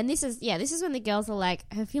 And this is when the girls are like,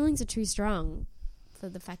 her feelings are too strong for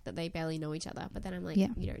the fact that they barely know each other. But then I'm like, you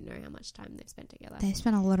don't know how much time they've spent together. They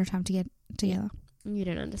spent a lot of time to get together. Yeah. You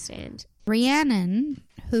don't understand. Rhiannon,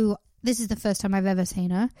 who this is the first time I've ever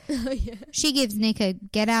seen her, she gives Nick a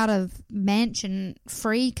get out of mansion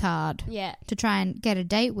free card to try and get a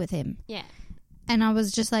date with him. Yeah. And I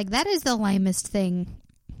was just like, that is the lamest thing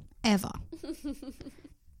ever.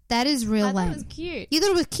 That is real lame. I thought it was cute. You thought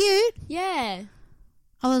it was cute? Yeah.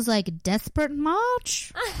 I was like, desperate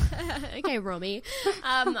much? Okay, Romy.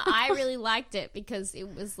 I really liked it because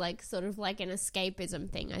it was like sort of like an escapism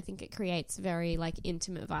thing. I think it creates a very like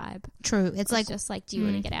intimate vibe. True. It's like just like, do you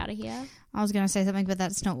want to get out of here? I was going to say something, but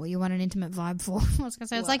that's not what you want an intimate vibe for. I was going to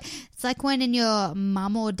say it's like when in your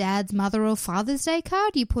mum or dad's Mother or Father's Day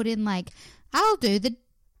card you put in like, I'll do the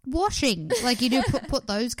washing. Like you do put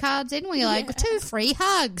those cards in where you're like 2 free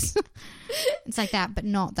hugs. It's like that, but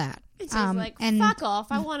not that. It's like, fuck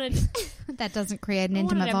off. I wanted... That doesn't create an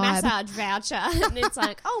intimate vibe. I wanted a massage voucher. And it's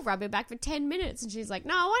like, I'll rub it back for 10 minutes. And she's like,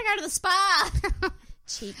 no, I want to go to the spa.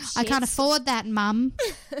 Cheap shit. I can't afford that, Mum.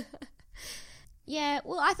 Yeah,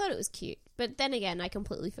 well, I thought it was cute. But then again, I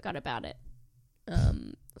completely forgot about it.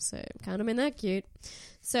 So can't have been that cute.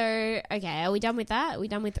 So, okay, are we done with that? Are we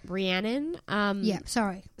done with Rhiannon? Yeah,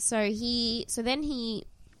 sorry. So then he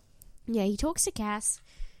talks to Cass.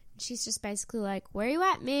 She's just basically like, where are you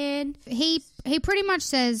at, man? He pretty much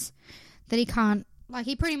says that he can't, like,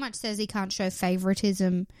 he pretty much says he can't show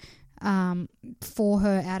favoritism for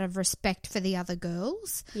her out of respect for the other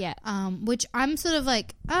girls. Yeah. Which I'm sort of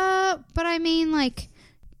like, but I mean, like,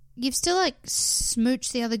 you've still, like,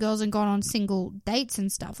 smooched the other girls and gone on single dates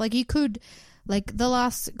and stuff. Like, you could, like, the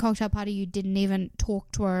last cocktail party you didn't even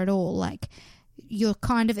talk to her at all. Like, you're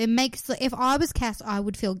kind of, it makes, if I was Cass, I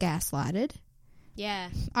would feel gaslighted. Yeah.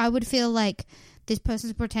 I would feel like this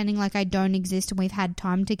person's pretending like I don't exist and we've had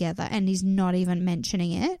time together and he's not even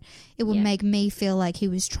mentioning it. It would make me feel like he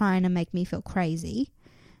was trying to make me feel crazy.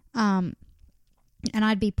 And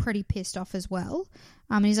I'd be pretty pissed off as well.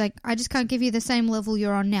 And he's like, I just can't give you the same level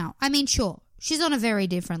you're on now. I mean, sure, she's on a very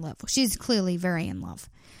different level. She's clearly very in love.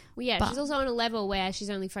 Well, yeah, she's also on a level where she's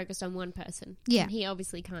only focused on one person. Yeah. And he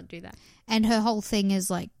obviously can't do that. And her whole thing is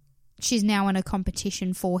like, she's now in a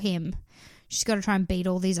competition for him. She's got to try and beat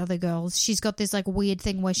all these other girls. She's got this like weird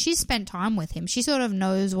thing where she's spent time with him. She sort of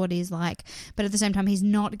knows what he's like, but at the same time, he's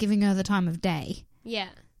not giving her the time of day. Yeah.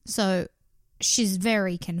 So she's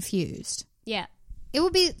very confused. Yeah. It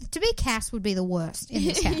would be, to be Cass would be the worst in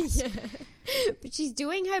this house. Yeah. But she's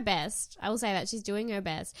doing her best. I will say that she's doing her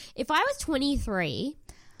best. If I was 23,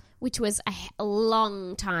 which was a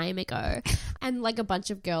long time ago, and like a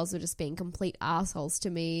bunch of girls were just being complete assholes to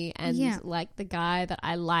me, and like the guy that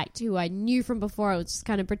I liked, who I knew from before, I was just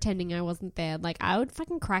kind of pretending I wasn't there. Like, I would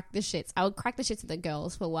fucking crack the shits. I would crack the shits at the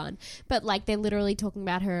girls, for one. But like, they're literally talking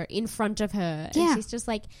about her in front of her, and she's just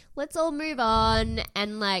like, let's all move on.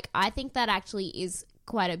 And like, I think that actually is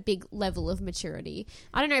quite a big level of maturity.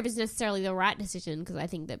 I don't know if it's necessarily the right decision, because I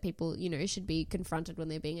think that people, you know, should be confronted when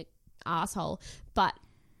they're being an asshole, but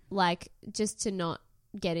like, just to not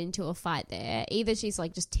get into a fight there. Either she's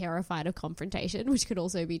like just terrified of confrontation, which could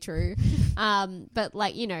also be true. But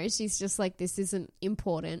like, you know, she's just like, this isn't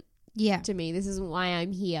important to me. This isn't why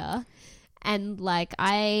I'm here. And like,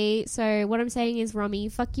 so what I'm saying is, Romy,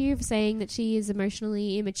 fuck you for saying that she is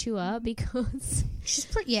emotionally immature, because she's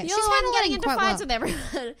pretty, she's handling getting into quite fights well with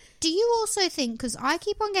everyone. Do you also think, because I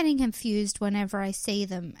keep on getting confused whenever I see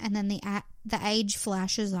them, and then the age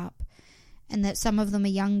flashes up, and that some of them are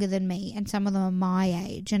younger than me and some of them are my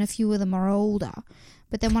age and a few of them are older.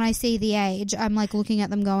 But then when I see the age, I'm like looking at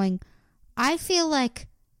them going, I feel like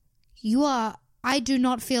I do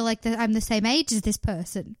not feel like that I'm the same age as this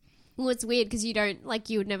person. Well, it's weird because you don't, like,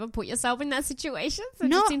 you would never put yourself in that situation. So it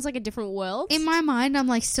just seems like a different world. In my mind, I'm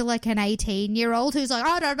like still like an 18-year-old who's like,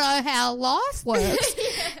 I don't know how life works.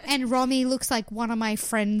 And Romy looks like one of my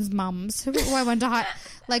friend's mums who I went to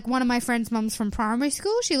like one of my friend's mums from primary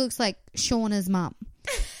school. She looks like Shauna's mum.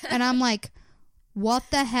 And I'm like, what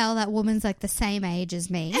the hell? That woman's like the same age as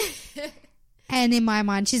me. And in my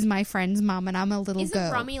mind, she's my friend's mum and I'm a little girl.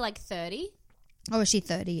 Isn't Romy like 30? Oh, is she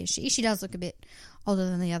 30? Is she? She does look a bit older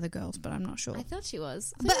than the other girls, but I'm not sure. I thought she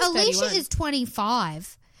was. But Alicia is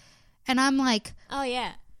 25. And I'm like... Oh,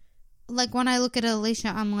 yeah. Like, when I look at Alicia,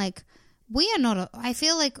 I'm like, we are not... I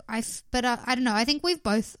feel like... I don't know. I think we've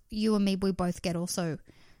both... You and me, we both get also,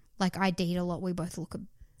 like, ID'd a lot. We both look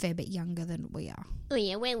fair bit younger than we are. Oh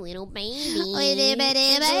yeah, we're little babies. Little bitty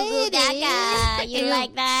Goo goo gaga. You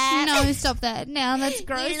like that? No, stop that. Now that's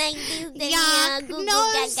gross. You like this? Yuck. Goo goo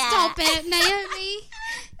No, gaga. stop it, Naomi.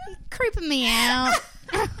 You're creeping me out.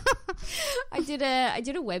 I did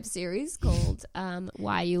a web series called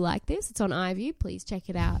Why You Like This. It's on iView. Please check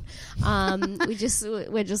it out.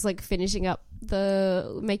 We're just like finishing up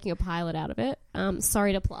making a pilot out of it.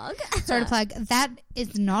 Sorry to plug. Sorry to plug. That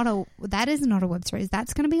is not a web series.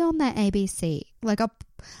 That's going to be on the ABC. They're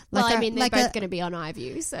both going to be on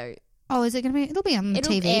iView, so. Oh, is it going to be? It'll be on the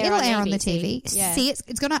TV. It'll air on the ABC. TV. Yeah. See, it's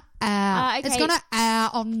going to air. Okay. It's going to air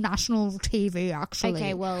on national TV. Actually,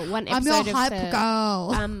 Okay, well, one I'm episode your hype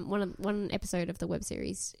girl. one episode of the web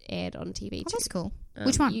series aired on TV too. That's cool.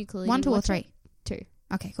 Which one? You clearly 1, 2, or watch 3? it? 2.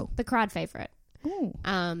 Okay, cool. The crowd favorite. Ooh.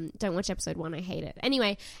 Don't watch episode 1. I hate it.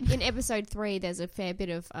 Anyway, in episode 3, there's a fair bit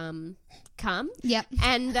of cum. Yep.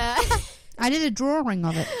 And I did a drawing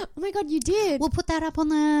of it. oh my god, you did. We'll put that up on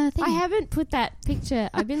the thing. I haven't put that picture.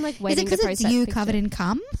 I've been like Is waiting it to because post it's that you picture. covered in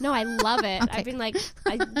cum? No, I love it. Okay. I've been like,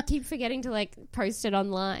 I keep forgetting to like post it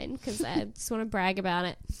online because I just want to brag about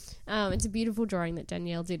it. It's a beautiful drawing that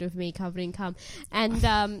Danielle did of me covered in cum.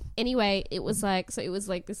 And anyway, it was like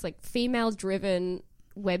this like female driven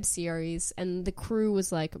web series, and the crew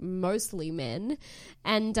was like mostly men,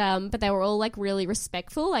 and but they were all like really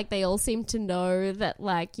respectful. Like they all seemed to know that,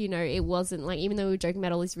 like, you know, it wasn't like, even though we were joking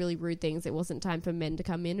about all these really rude things, it wasn't time for men to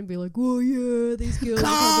come in and be like, oh yeah, these girls are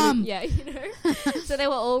covered in-" yeah, you know. So they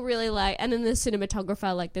were all really like, and then the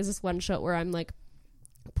cinematographer, like there's this one shot where I'm like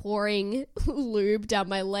pouring lube down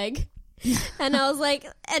my leg, and I was like,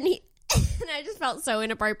 and I just felt so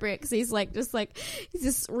inappropriate because he's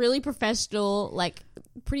this really professional, like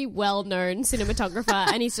pretty well-known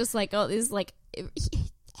cinematographer, and he's just like, oh, this like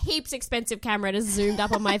heaps expensive camera just zoomed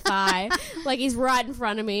up on my thigh, like he's right in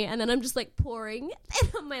front of me, and then I'm just like pouring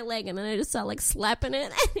on my leg, and then I just start like slapping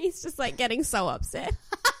it, and he's just like getting so upset.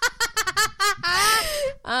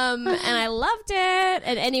 And I loved it.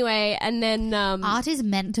 And anyway, and then Art is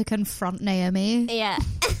meant to confront Naomi. yeah,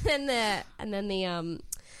 and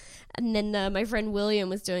then my friend William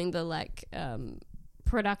was doing the like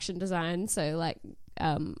production design, so like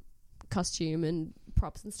costume and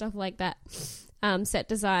props and stuff like that, set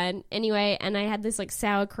design. Anyway, and I had this like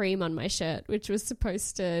sour cream on my shirt, which was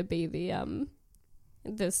supposed to be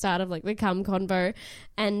the start of like the cum convo,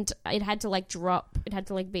 and it had to like drop, it had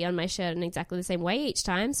to like be on my shirt in exactly the same way each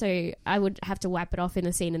time, so I would have to wipe it off in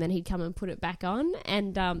the scene, and then he'd come and put it back on.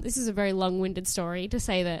 And this is a very long-winded story to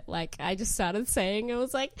say that like I just started saying, I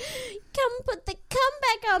was like, come put the cum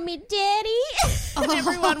back on me, daddy. And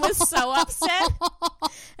everyone was so upset,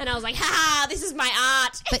 and I was like, ha, this is my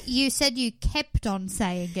art. But you said you kept on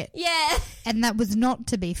saying it. Yeah. And that was not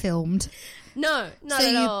to be filmed. No, not So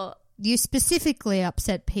at you- all. You specifically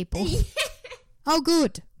upset people. Oh,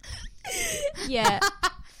 good. Yeah.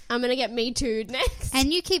 I'm going to get Me Too'd next.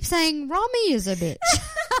 And you keep saying Romy is a bitch.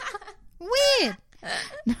 Weird.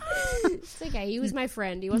 It's okay. He was my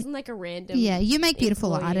friend. He wasn't like a random. Yeah, you make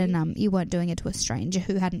beautiful art, employee. and you weren't doing it to a stranger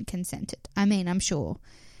who hadn't consented. I mean, I'm sure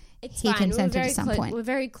It's he fine. consented We're very at some point. We're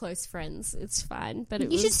very close friends. It's fine. But it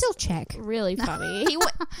you was should still check. really funny.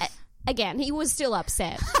 Again, he was still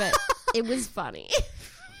upset, but it was funny.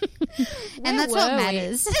 And that's what were we?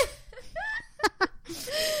 matters.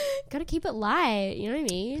 Gotta keep it light. You know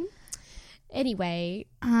what I mean? Anyway,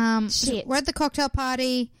 Shit. We're at the cocktail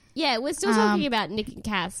party. yeah, we're still talking about Nick and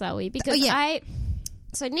Cass, are we? Because yeah.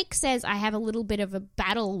 So Nick says I have a little bit of a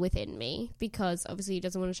battle within me because obviously he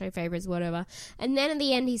doesn't want to show favorites, whatever. And then at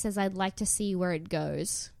the end he says I'd like to see where it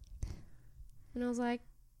goes. And I was like,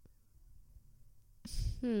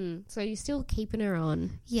 so you're still keeping her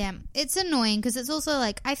on. Yeah, it's annoying because it's also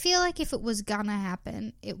like, I feel like if it was gonna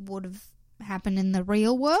happen, it would have happened in the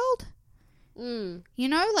real world. You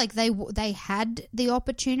know, like they had the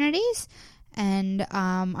opportunities, and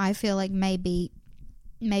I feel like maybe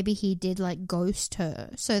he did like ghost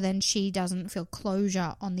her, so then she doesn't feel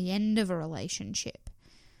closure on the end of a relationship.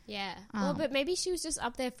 Yeah. Well, but maybe she was just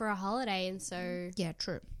up there for a holiday, and so Yeah,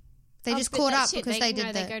 true. They just caught up because they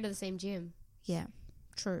did they go to the same gym. Yeah,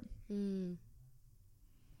 true.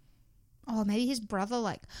 Oh, maybe his brother,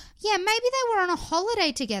 maybe they were on a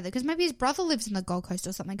holiday together because maybe his brother lives in the Gold Coast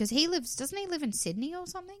or something because doesn't he live in Sydney or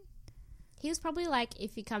something? He was probably like,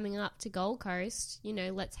 if you're coming up to Gold Coast, you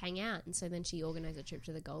know, let's hang out. And so then she organised a trip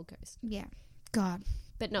to the Gold Coast. Yeah. God.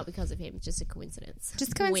 But not because of him, just a coincidence.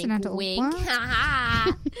 Just coincidental. Wink, wink.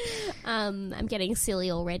 What? I'm getting silly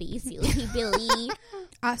already, silly Billy.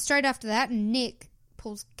 Straight after that, Nick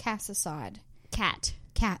pulls Cass aside. Cat.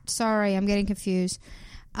 Sorry, I'm getting confused.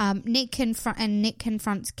 Nick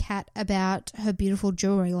confronts Kat about her beautiful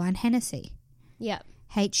jewelry line, Hennessy. Yep.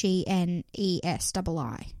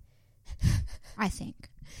 HENESSII. I think.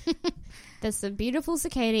 There's some beautiful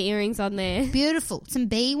cicada earrings on there. Beautiful. Some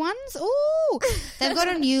bee ones. Ooh. They've got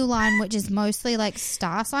a new line which is mostly like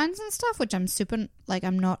star signs and stuff, which I'm super, like,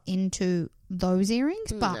 I'm not into those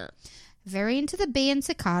earrings, but very into the bee and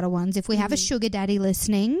cicada ones. If we have a sugar daddy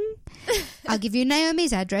listening, I'll give you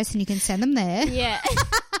Naomi's address and you can send them there. Yeah.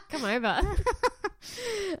 Come over.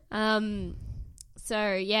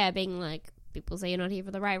 So, yeah, being like, people say you're not here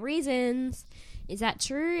for the right reasons. Is that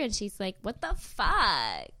true? And she's like, what the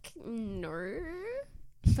fuck? No.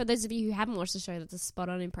 For those of you who haven't watched the show, that's a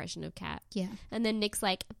spot-on impression of Kat. Yeah. And then Nick's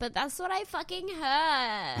like, but that's what I fucking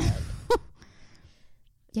heard.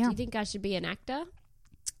 Yeah. Do you think I should be an actor?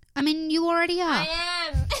 I mean, you already are. I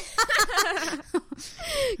am.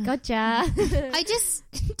 Gotcha.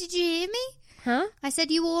 Did you hear me? Huh? I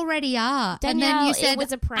said you already are. Danielle, and then you said, it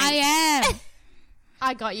was a prank. I am.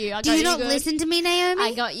 I got you. Do you not listen to me, Naomi?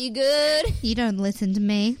 I got you good. You don't listen to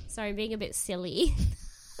me. Sorry, I'm being a bit silly.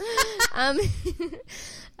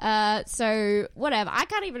 So whatever. I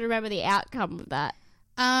can't even remember the outcome of that.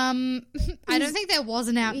 I don't think there was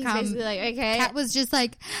an He's outcome. basically like, okay. Kat was just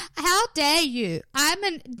like, how dare you?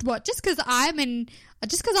 Just because I've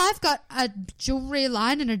got a jewelry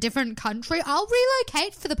line in a different country, I'll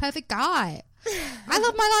relocate for the perfect guy. I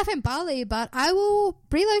love my life in Bali, but I will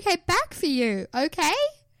relocate back for you, okay?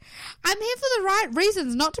 I'm here for the right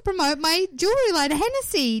reasons, not to promote my jewelry line,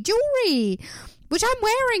 Hennessy jewelry, which I'm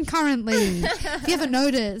wearing currently, if you haven't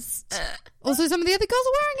noticed. Also, some of the other girls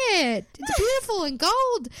are wearing it. It's beautiful and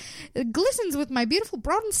gold. It glistens with my beautiful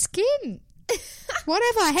bronze skin.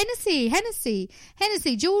 Whatever, Hennessy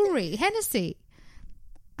jewelry, Hennessy.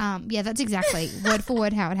 Yeah, that's exactly word for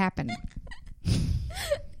word how it happened.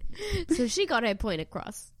 So she got her point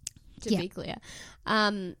across, to be clear.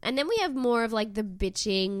 And then we have more of like the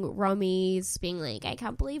bitching Rommies being like, I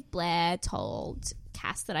can't believe Blair told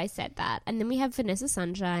Cass that I said that. And then we have Vanessa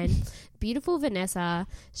Sunshine, beautiful Vanessa.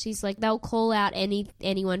 She's like, they'll call out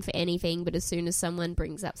anyone for anything, but as soon as someone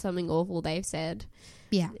brings up something awful they've said,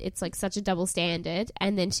 it's like such a double standard.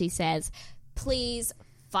 And then she says, please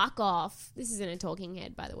fuck off. This isn't a talking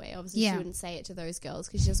head, by the way. Obviously, she wouldn't say it to those girls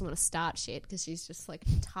because she doesn't want to start shit because she's just like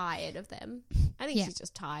tired of them. I think she's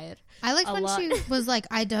just tired. I like when she was like,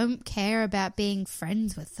 I don't care about being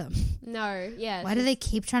friends with them. No, yeah. Why do they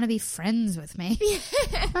keep trying to be friends with me?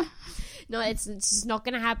 No, it's just not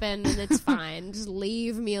going to happen and it's fine. Just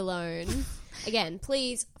leave me alone. Again,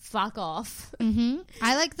 please fuck off. Mm-hmm.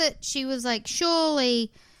 I like that she was like, surely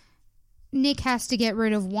Nick has to get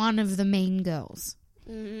rid of one of the mean girls.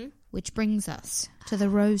 Mm-hmm. Which brings us to the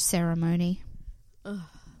rose ceremony. Oh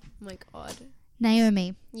my God.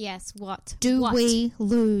 Naomi. Yes, what? Do we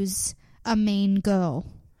lose a mean girl?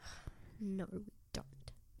 No, we don't.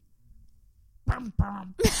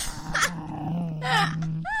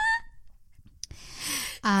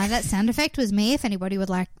 That sound effect was me. If anybody would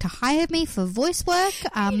like to hire me for voice work,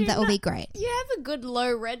 that will be great. You have a good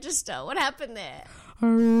low register. What happened there?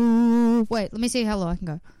 Wait, let me see how low I can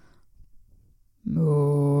go. Do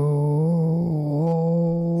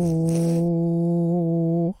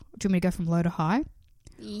you want me to go from low to high?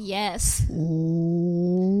 Yes.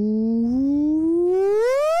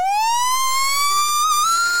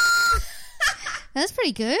 That's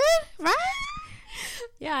pretty good, right?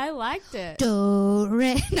 Yeah, I liked it. Do,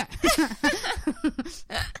 re, no.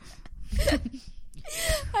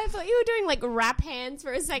 I thought you were doing like rap hands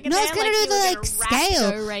for a second. No, I was going to do the like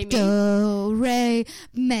scale. Do, re,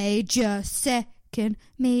 major, second,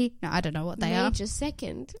 mi. No, I don't know what they are. Major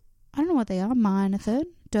second. I don't know what they are. Minor third.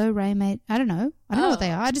 Do, re, mi. I don't know. I don't know what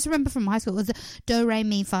they are. I just remember from high school it was do, re,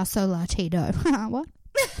 mi, fa, sol, la, ti, do. What?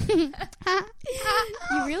 You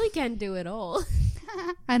really can do it all.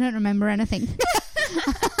 I don't remember anything.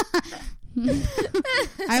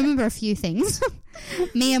 I remember a few things.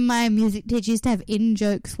 Me and my music teacher used to have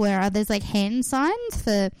in-jokes where there's like hand signs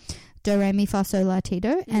for do, re, mi, fa, sol, la, ti,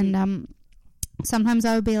 do. And sometimes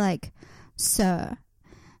I would be like, sir,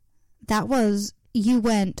 you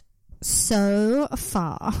went so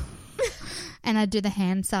far. And I'd do the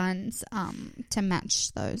hand signs to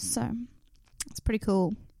match those. So it's pretty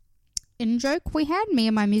cool. In joke we had, me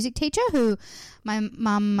and my music teacher, who my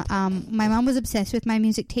mum was obsessed with my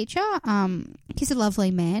music teacher. He's a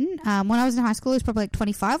lovely man. When I was in high school, he was probably like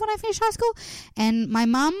 25 when I finished high school, and my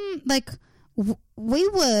mum, like, we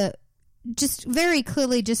were just very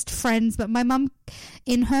clearly just friends, but my mum,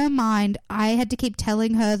 in her mind, I had to keep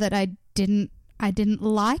telling her that I didn't I didn't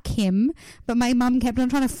like him, but my mum kept on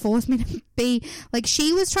trying to force me to be like,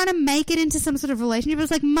 she was trying to make it into some sort of relationship. I was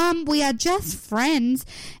like, Mum, we are just friends.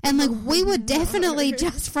 And like, we were definitely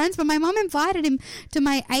just friends, but my mum invited him to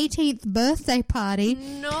my 18th birthday party.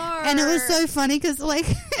 No. And it was so funny because like,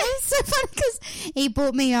 it was so funny because he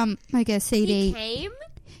bought me, like a CD. He came?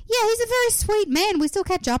 Yeah, he's a very sweet man. We still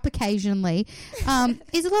catch up occasionally.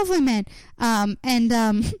 He's a lovely man.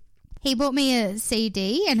 He bought me a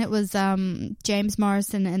CD, and it was James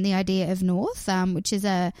Morrison and the Idea of North, which is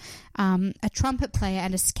a trumpet player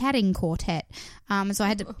and a scatting quartet. So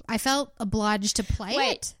I felt obliged to play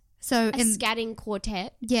it. So a scatting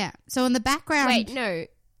quartet? Yeah. So in the background. Wait, no.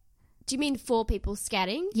 Do you mean 4 people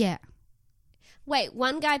scatting? Yeah. Wait,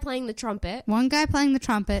 one guy playing the trumpet. One guy playing the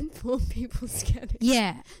trumpet. 4 people scatting.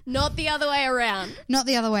 Yeah. Not the other way around. Not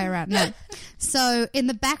the other way around, no. So in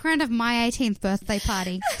the background of my 18th birthday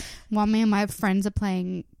party, while me and my friends are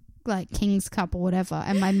playing like King's Cup or whatever,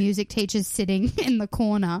 and my music teacher's sitting in the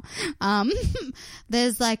corner,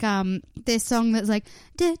 there's like this song that's like,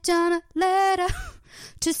 "Did John a letter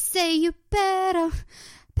to say you better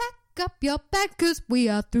pack up your bag 'cause we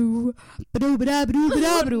are through." No.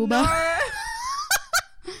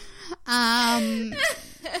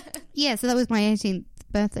 Yeah, so that was my 18th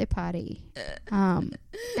birthday party.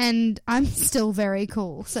 And I'm still very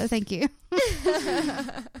cool, so thank you.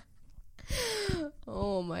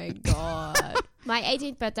 Oh my God. My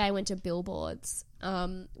 18th birthday, I went to Billboards,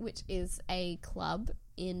 which is a club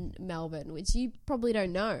in Melbourne, which you probably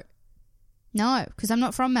don't know. No, because I'm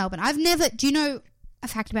not from Melbourne. Do you know a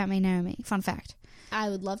fact about me, Naomi? Fun fact. I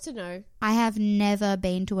would love to know. I have never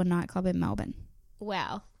been to a nightclub in Melbourne.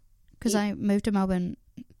 Wow. Because I moved to Melbourne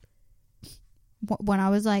when I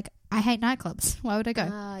was like, I hate nightclubs. Why would I go?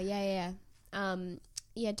 Yeah.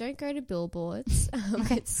 Yeah, don't go to Billboards.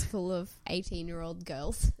 Okay. It's full of 18-year-old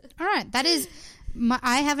girls. All right, that is...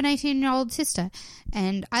 I have an 18-year-old sister,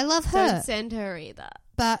 and I love her. Don't send her either.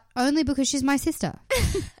 But only because she's my sister.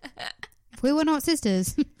 If we were not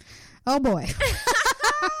sisters, oh boy.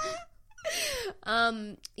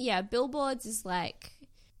 Yeah, Billboards is like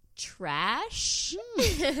trash.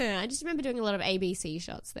 I just remember doing a lot of ABC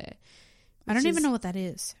shots there. I don't even know what that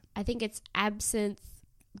is. I think it's absinthe,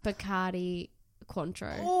 Bacardi,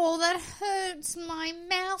 Cointreau. Oh, that hurts my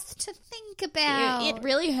mouth to think about. It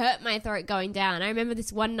really hurt my throat going down. I remember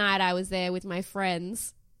this one night I was there with my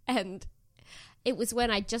friends, and it was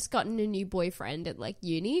when I'd just gotten a new boyfriend at like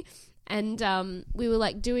uni, and we were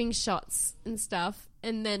like doing shots and stuff.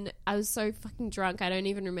 And then I was so fucking drunk, I don't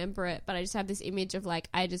even remember it, but I just have this image of like,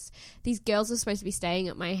 these girls were supposed to be staying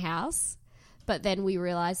at my house, but then we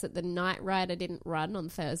realised that the night rider didn't run on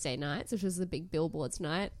Thursday nights, which was the big Billboards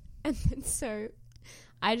night. And then so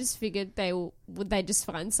I just figured they'd just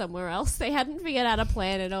find somewhere else. They hadn't figured out a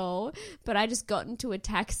plan at all, but I just got into a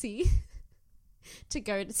taxi to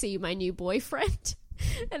go to see my new boyfriend.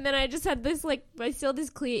 And then I just had this like, I saw this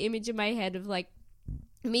clear image in my head of like,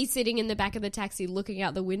 me sitting in the back of the taxi looking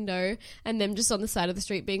out the window and them just on the side of the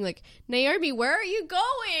street being like, Naomi, where are you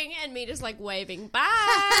going? And me just like waving,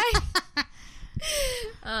 bye.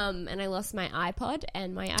 And I lost my iPod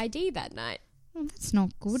and my ID that night. Well, that's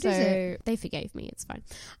not good, so is it? they forgave me. It's fine.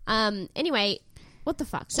 Anyway, what the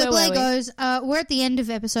fuck? So Blair goes, we're at the end of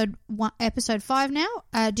episode 5 now.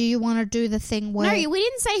 Do you want to do the thing where... No, we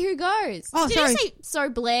didn't say who goes. Oh, Did sorry. you say, so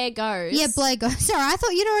Blair goes? Yeah, Blair goes. Sorry, I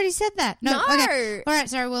thought you'd already said that. No. Okay. All right,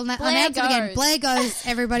 sorry, we'll announce it again. Blair goes,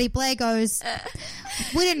 everybody. Blair goes.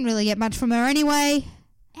 We didn't really get much from her anyway.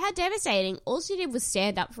 How devastating. All she did was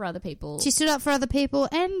stand up for other people. She stood up for other people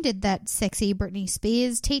and did that sexy Britney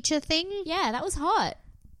Spears teacher thing. Yeah, that was hot.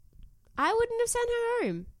 I wouldn't have sent her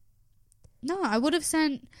home. No, I would have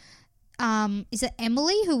sent, is it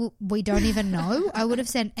Emily, who we don't even know? I would have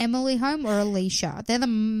sent Emily home or Alicia. They're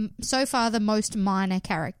so far the most minor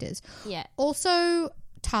characters. Yeah. Also,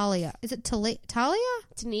 Talia. Is it Talia?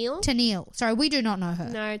 Tennille? Tennille. Sorry, we do not know her.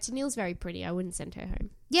 No, Tennille's very pretty. I wouldn't send her home.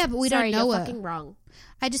 Yeah, but we don't know you're her. Fucking wrong.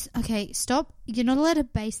 Okay, stop. You're not allowed to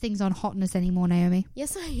base things on hotness anymore, Naomi.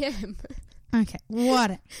 Yes, I am. Okay,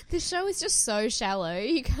 what? This show is just so shallow.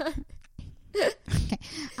 You can't...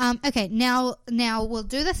 Okay, now we'll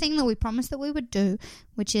do the thing that we promised that we would do,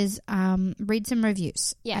 which is read some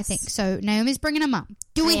reviews. Yes. I think so. Naomi's bringing them up.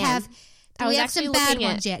 Do we have some bad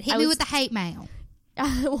ones yet? Hit me with the hate mail.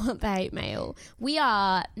 I want the hate mail. We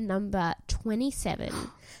are number 27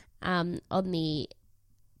 on the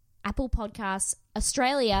Apple Podcasts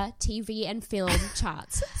Australia TV and film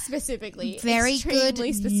charts specifically. Very good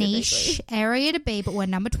specifically. niche area to be, but we're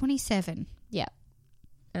number 27. Yeah.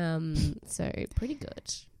 So pretty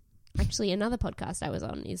good. Actually, another podcast I was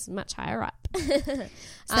on is much higher up.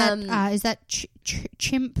 Is that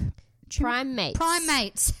Chimp? Primates.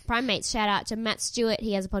 Primates. Shout out to Matt Stewart.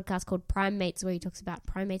 He has a podcast called Primates where he talks about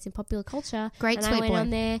primates in popular culture. Great, and sweet I went boy. on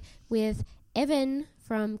there with Evan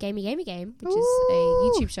from Gamey Game, which is a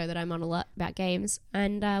YouTube show that I'm on a lot about games.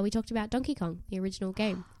 And we talked about Donkey Kong, the original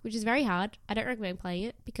game, which is very hard. I don't recommend playing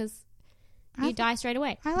it because you die straight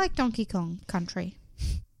away. I like Donkey Kong Country.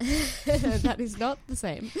 That is not the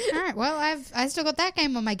same. All right. Well, I still got that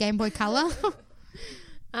game on my Game Boy Color,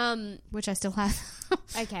 which I still have.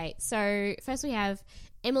 Okay, so first we have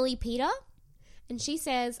Emily Peter, and she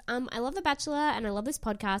says, I love The Bachelor and I love this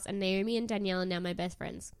podcast, and Naomi and Danielle are now my best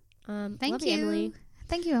friends. Thank love you, Emily.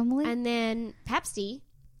 Thank you, Emily. And then Papsty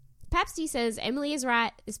says, Emily is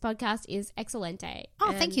right. This podcast is excelente. Oh,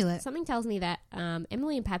 And thank you. Something tells me that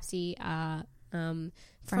Emily and Papsty are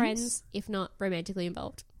friends, if not romantically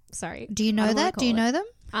involved. Sorry. Do you know that? Do you know them?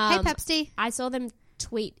 Hey, Papsty. I saw them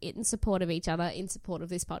tweet in support of each other, in support of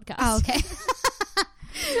this podcast. Oh, okay.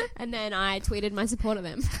 And then I tweeted my support of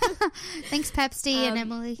them. Thanks, Papsty and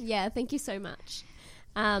Emily. Yeah, thank you so much.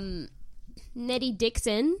 Nettie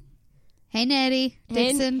Dixon. Hey, Nettie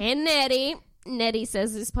Dixon. Hey, Nettie. Nettie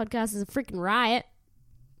says this podcast is a freaking riot.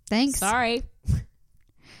 Thanks. Sorry.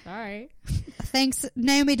 Thanks.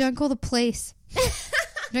 Naomi, don't call the police.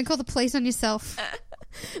 Don't call the police on yourself.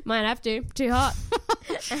 Might have to. Too hot.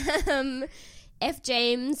 F.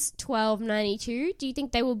 James 1292. Do you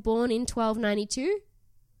think they were born in 1292?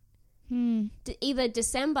 Either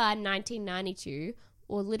December 1992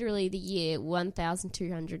 or literally the year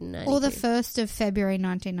 1292. Or the 1st of February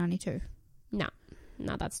 1992. No,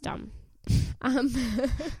 that's dumb.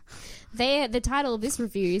 The title of this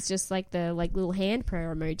review is just like the little hand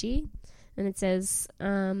prayer emoji, and it says,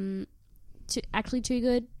 "Actually too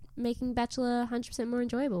good, making Bachelor 100% more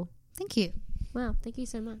enjoyable." Thank you. Wow, thank you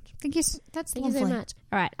so much. Thank you. That's Thank lovely. you so much.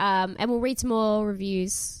 All right, and we'll read some more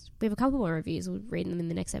reviews. We have a couple more reviews. We'll read them in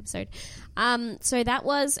the next episode. So that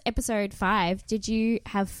was episode 5. Did you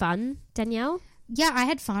have fun, Danielle? Yeah, I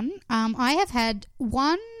had fun. I have had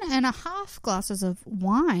 1.5 glasses of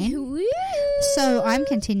wine. Woo! So I'm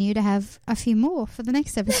continue to have a few more for the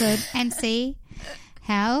next episode and see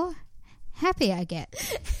how happy I get.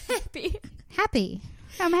 Happy.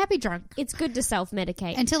 I'm happy drunk. It's good to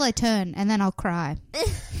self-medicate. Until I turn, and then I'll cry.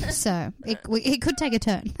 So it could take a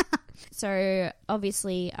turn. So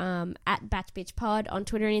obviously at BatchBitchPod on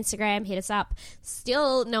Twitter and Instagram, hit us up.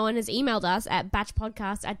 Still no one has emailed us at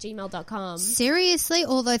batchpodcast@gmail.com. Seriously,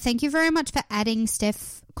 although thank you very much for adding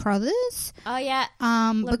Steph Crothers. Oh yeah,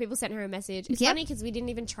 a lot of people sent her a message. It's Yep. funny because we didn't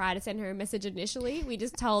even try to send her a message initially. We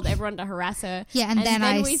just told everyone to harass her. Yeah, and then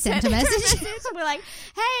I we sent a her message. And we're like,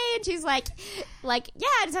 hey, and she's like, yeah,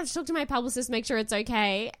 I just have to talk to my publicist, make sure it's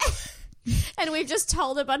okay. And we've just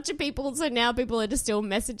told a bunch of people, so now people are just still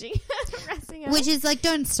messaging, harassing her. Which is like,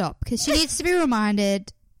 don't stop, because she needs to be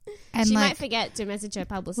reminded. And she like, might forget to message her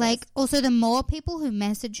publicist. like, also the more people who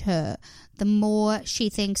message her, the more she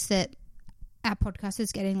thinks that our podcast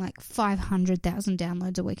is getting like 500,000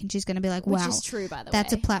 downloads a week, and she's going to be like, wow, which is true, by the way.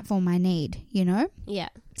 that's a platform I need, you know? Yeah.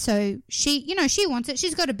 So she, she wants it.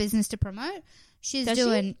 She's got a business to promote. She's Does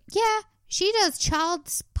doing, she does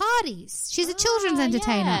child's parties. She's a children's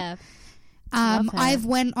entertainer. Yeah. Love her. I've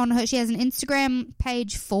went on her. She has an Instagram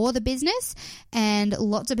page for the business, and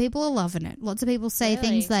lots of people are loving it. Lots of people say Really?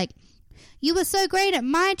 things like, "You were so great at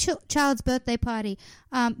my child's birthday party.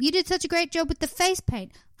 You did such a great job with the face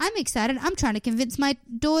paint. I'm excited. I'm trying to convince my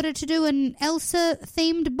daughter to do an Elsa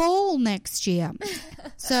themed ball next year."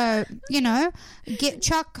 So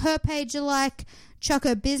chuck her page alike, chuck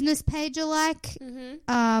her business page alike,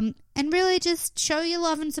 and really just show your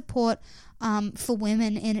love and support. For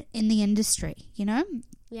women in the industry,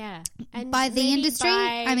 Yeah. And by the maybe industry,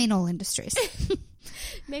 I mean all industries.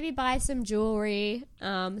 maybe buy some jewelry,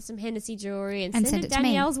 some Hennessy jewelry, and And send send it it to me.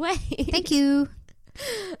 Danielle's way. Thank you.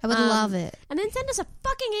 I would love it. And then send us a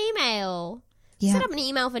fucking email. Yeah. Set up an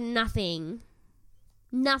email for nothing.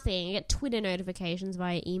 Nothing. I get Twitter notifications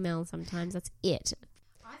via email sometimes. That's it.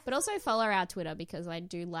 But also follow our Twitter because I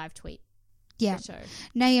do live tweet Yeah. the show.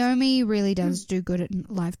 Naomi really does do good at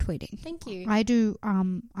live tweeting. Thank you. I do.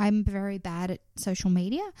 I'm very bad at social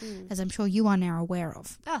media, as I'm sure you are now aware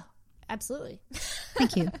of. Oh, absolutely.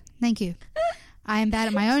 Thank you. Thank you. I am bad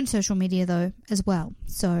at my own social media though as well.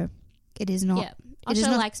 So it is not. Yeah. It is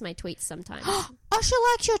Osha not. likes my tweets sometimes. Osha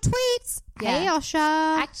likes your tweets. Yeah. Hey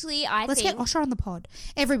Osha. Actually, I Let's think... get Osha on the pod.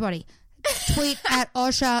 Everybody, tweet at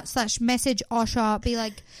Osha /message Osha. Be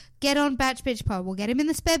like, get on Batch Bitch Pod. We'll get him in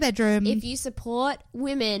the spare bedroom. If you support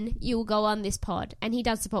women, you will go on this pod. And he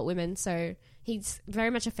does support women, so he's very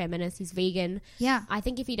much a feminist. He's vegan. Yeah. I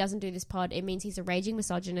think if he doesn't do this pod, it means he's a raging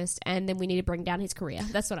misogynist, and then we need to bring down his career.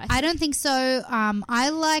 That's what I think. I don't think so. I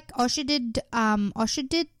like Osher did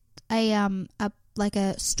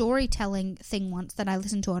a storytelling thing once that I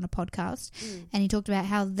listened to on a podcast, and he talked about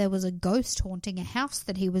how there was a ghost haunting a house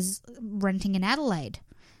that he was renting in Adelaide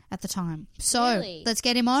at the time. So Really? let's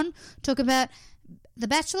get him on, talk about The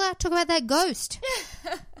Bachelor, talk about that ghost.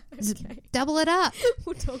 Okay. Double it up.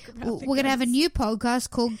 We'll talk about We're going to have a new podcast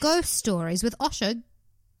called Ghost Stories with Osher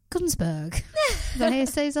Gunsberg. Is that how you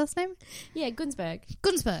say his last name? Yeah, Gunsberg.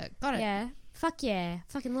 Gunsberg. Got it. Yeah. Fuck yeah.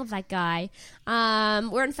 Fucking love that guy.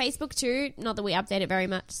 We're on Facebook too. Not that we update it very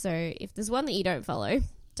much, so if there's one that you don't follow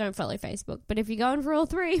Facebook. But if you're going for all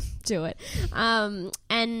three, do it.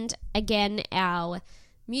 And again, our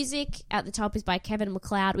music at the top is by Kevin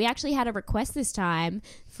MacLeod. We actually had a request this time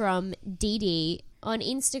from Dee Dee. On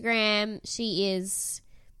Instagram, she is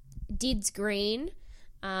Dids Green,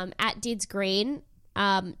 at Dids Green.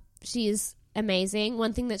 She is amazing.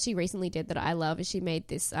 One thing that she recently did that I love is she made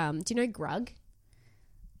this, do you know Grug?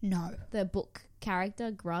 No. The book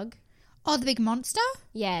character, Grug? Oh, the big monster?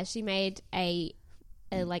 Yeah, she made a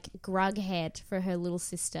like Grug head for her little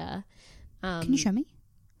sister. Can you show me?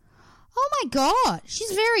 Oh my God.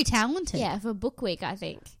 She's very talented. Yeah, for Book Week, I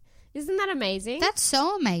think. Isn't that amazing? That's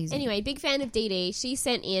so amazing. Anyway, big fan of Dee Dee. She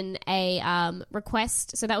sent in a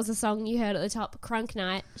request. So that was the song you heard at the top, Crunk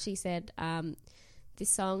Night. She said, this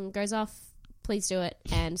song goes off, please do it.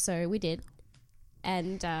 And so we did.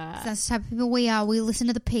 And that's the type of people we are. We listen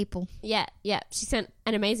to the people. yeah. She sent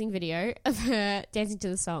an amazing video of her dancing to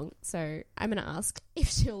the song. So I'm going to ask if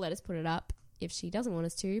she'll let us put it up. If she doesn't want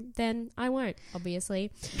us to, then I won't,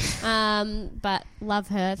 obviously. But love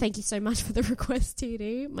her. Thank you so much for the request,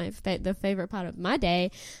 TD. The favourite part of my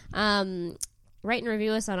day. Rate and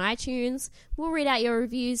review us on iTunes. We'll read out your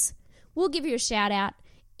reviews. We'll give you a shout out.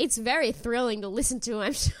 It's very thrilling to listen to,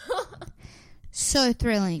 I'm sure. So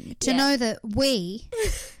thrilling to know that we,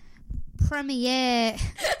 premier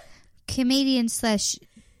comedians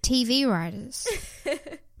 / TV writers,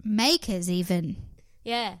 makers even,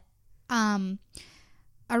 Yeah. are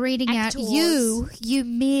reading Actors. out you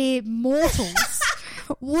mere mortals,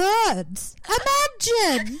 words.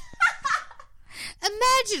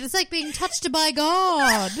 Imagine, it's like being touched by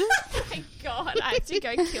God. Oh my God, I have to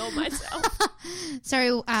go kill myself.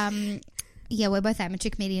 Sorry, yeah, we're both amateur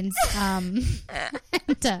comedians. And,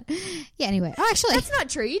 yeah, anyway. Oh, actually, That's not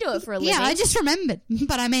true. You do it for a living. yeah, I just remembered.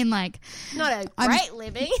 But I mean, like, Not a great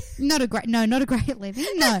living. not a great living.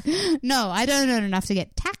 No, I don't earn enough to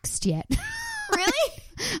get taxed yet. Really?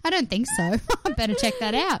 I don't think so. I better check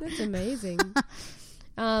that out. That's amazing.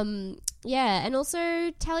 Yeah, and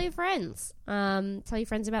also tell your friends. Tell your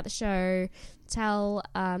friends about the show. Tell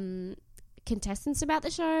contestants about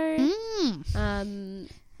the show.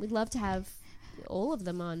 We'd love to have all of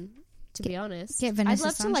them on, to be honest. Get Vanessa I'd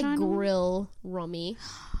love Sunshine to on. grill Romy.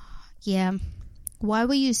 Yeah. Why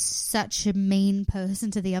were you such a mean person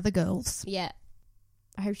to the other girls? Yeah.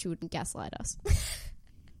 I hope she wouldn't gaslight us.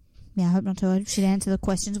 Yeah, I hope not to. She'd answer the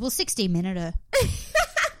questions. We'll 60-minute her.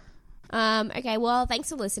 Okay, well, thanks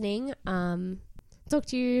for listening. Talk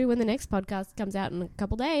to you when the next podcast comes out in a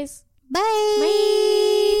couple days.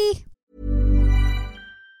 Bye.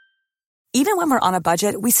 Even when we're on a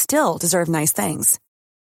budget, we still deserve nice things.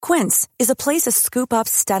 Quince is a place to scoop up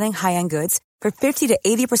stunning high-end goods for 50 to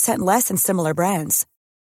 80% less than similar brands.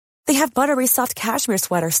 They have buttery soft cashmere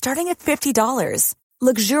sweaters starting at $50,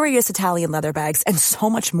 luxurious Italian leather bags, and so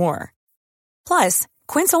much more. Plus,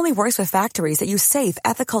 Quince only works with factories that use safe,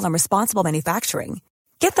 ethical, and responsible manufacturing.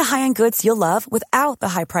 Get the high-end goods you'll love without the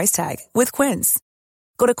high price tag with Quince.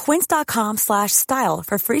 Go to quince.com/style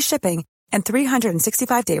for free shipping and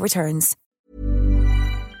 365-day returns.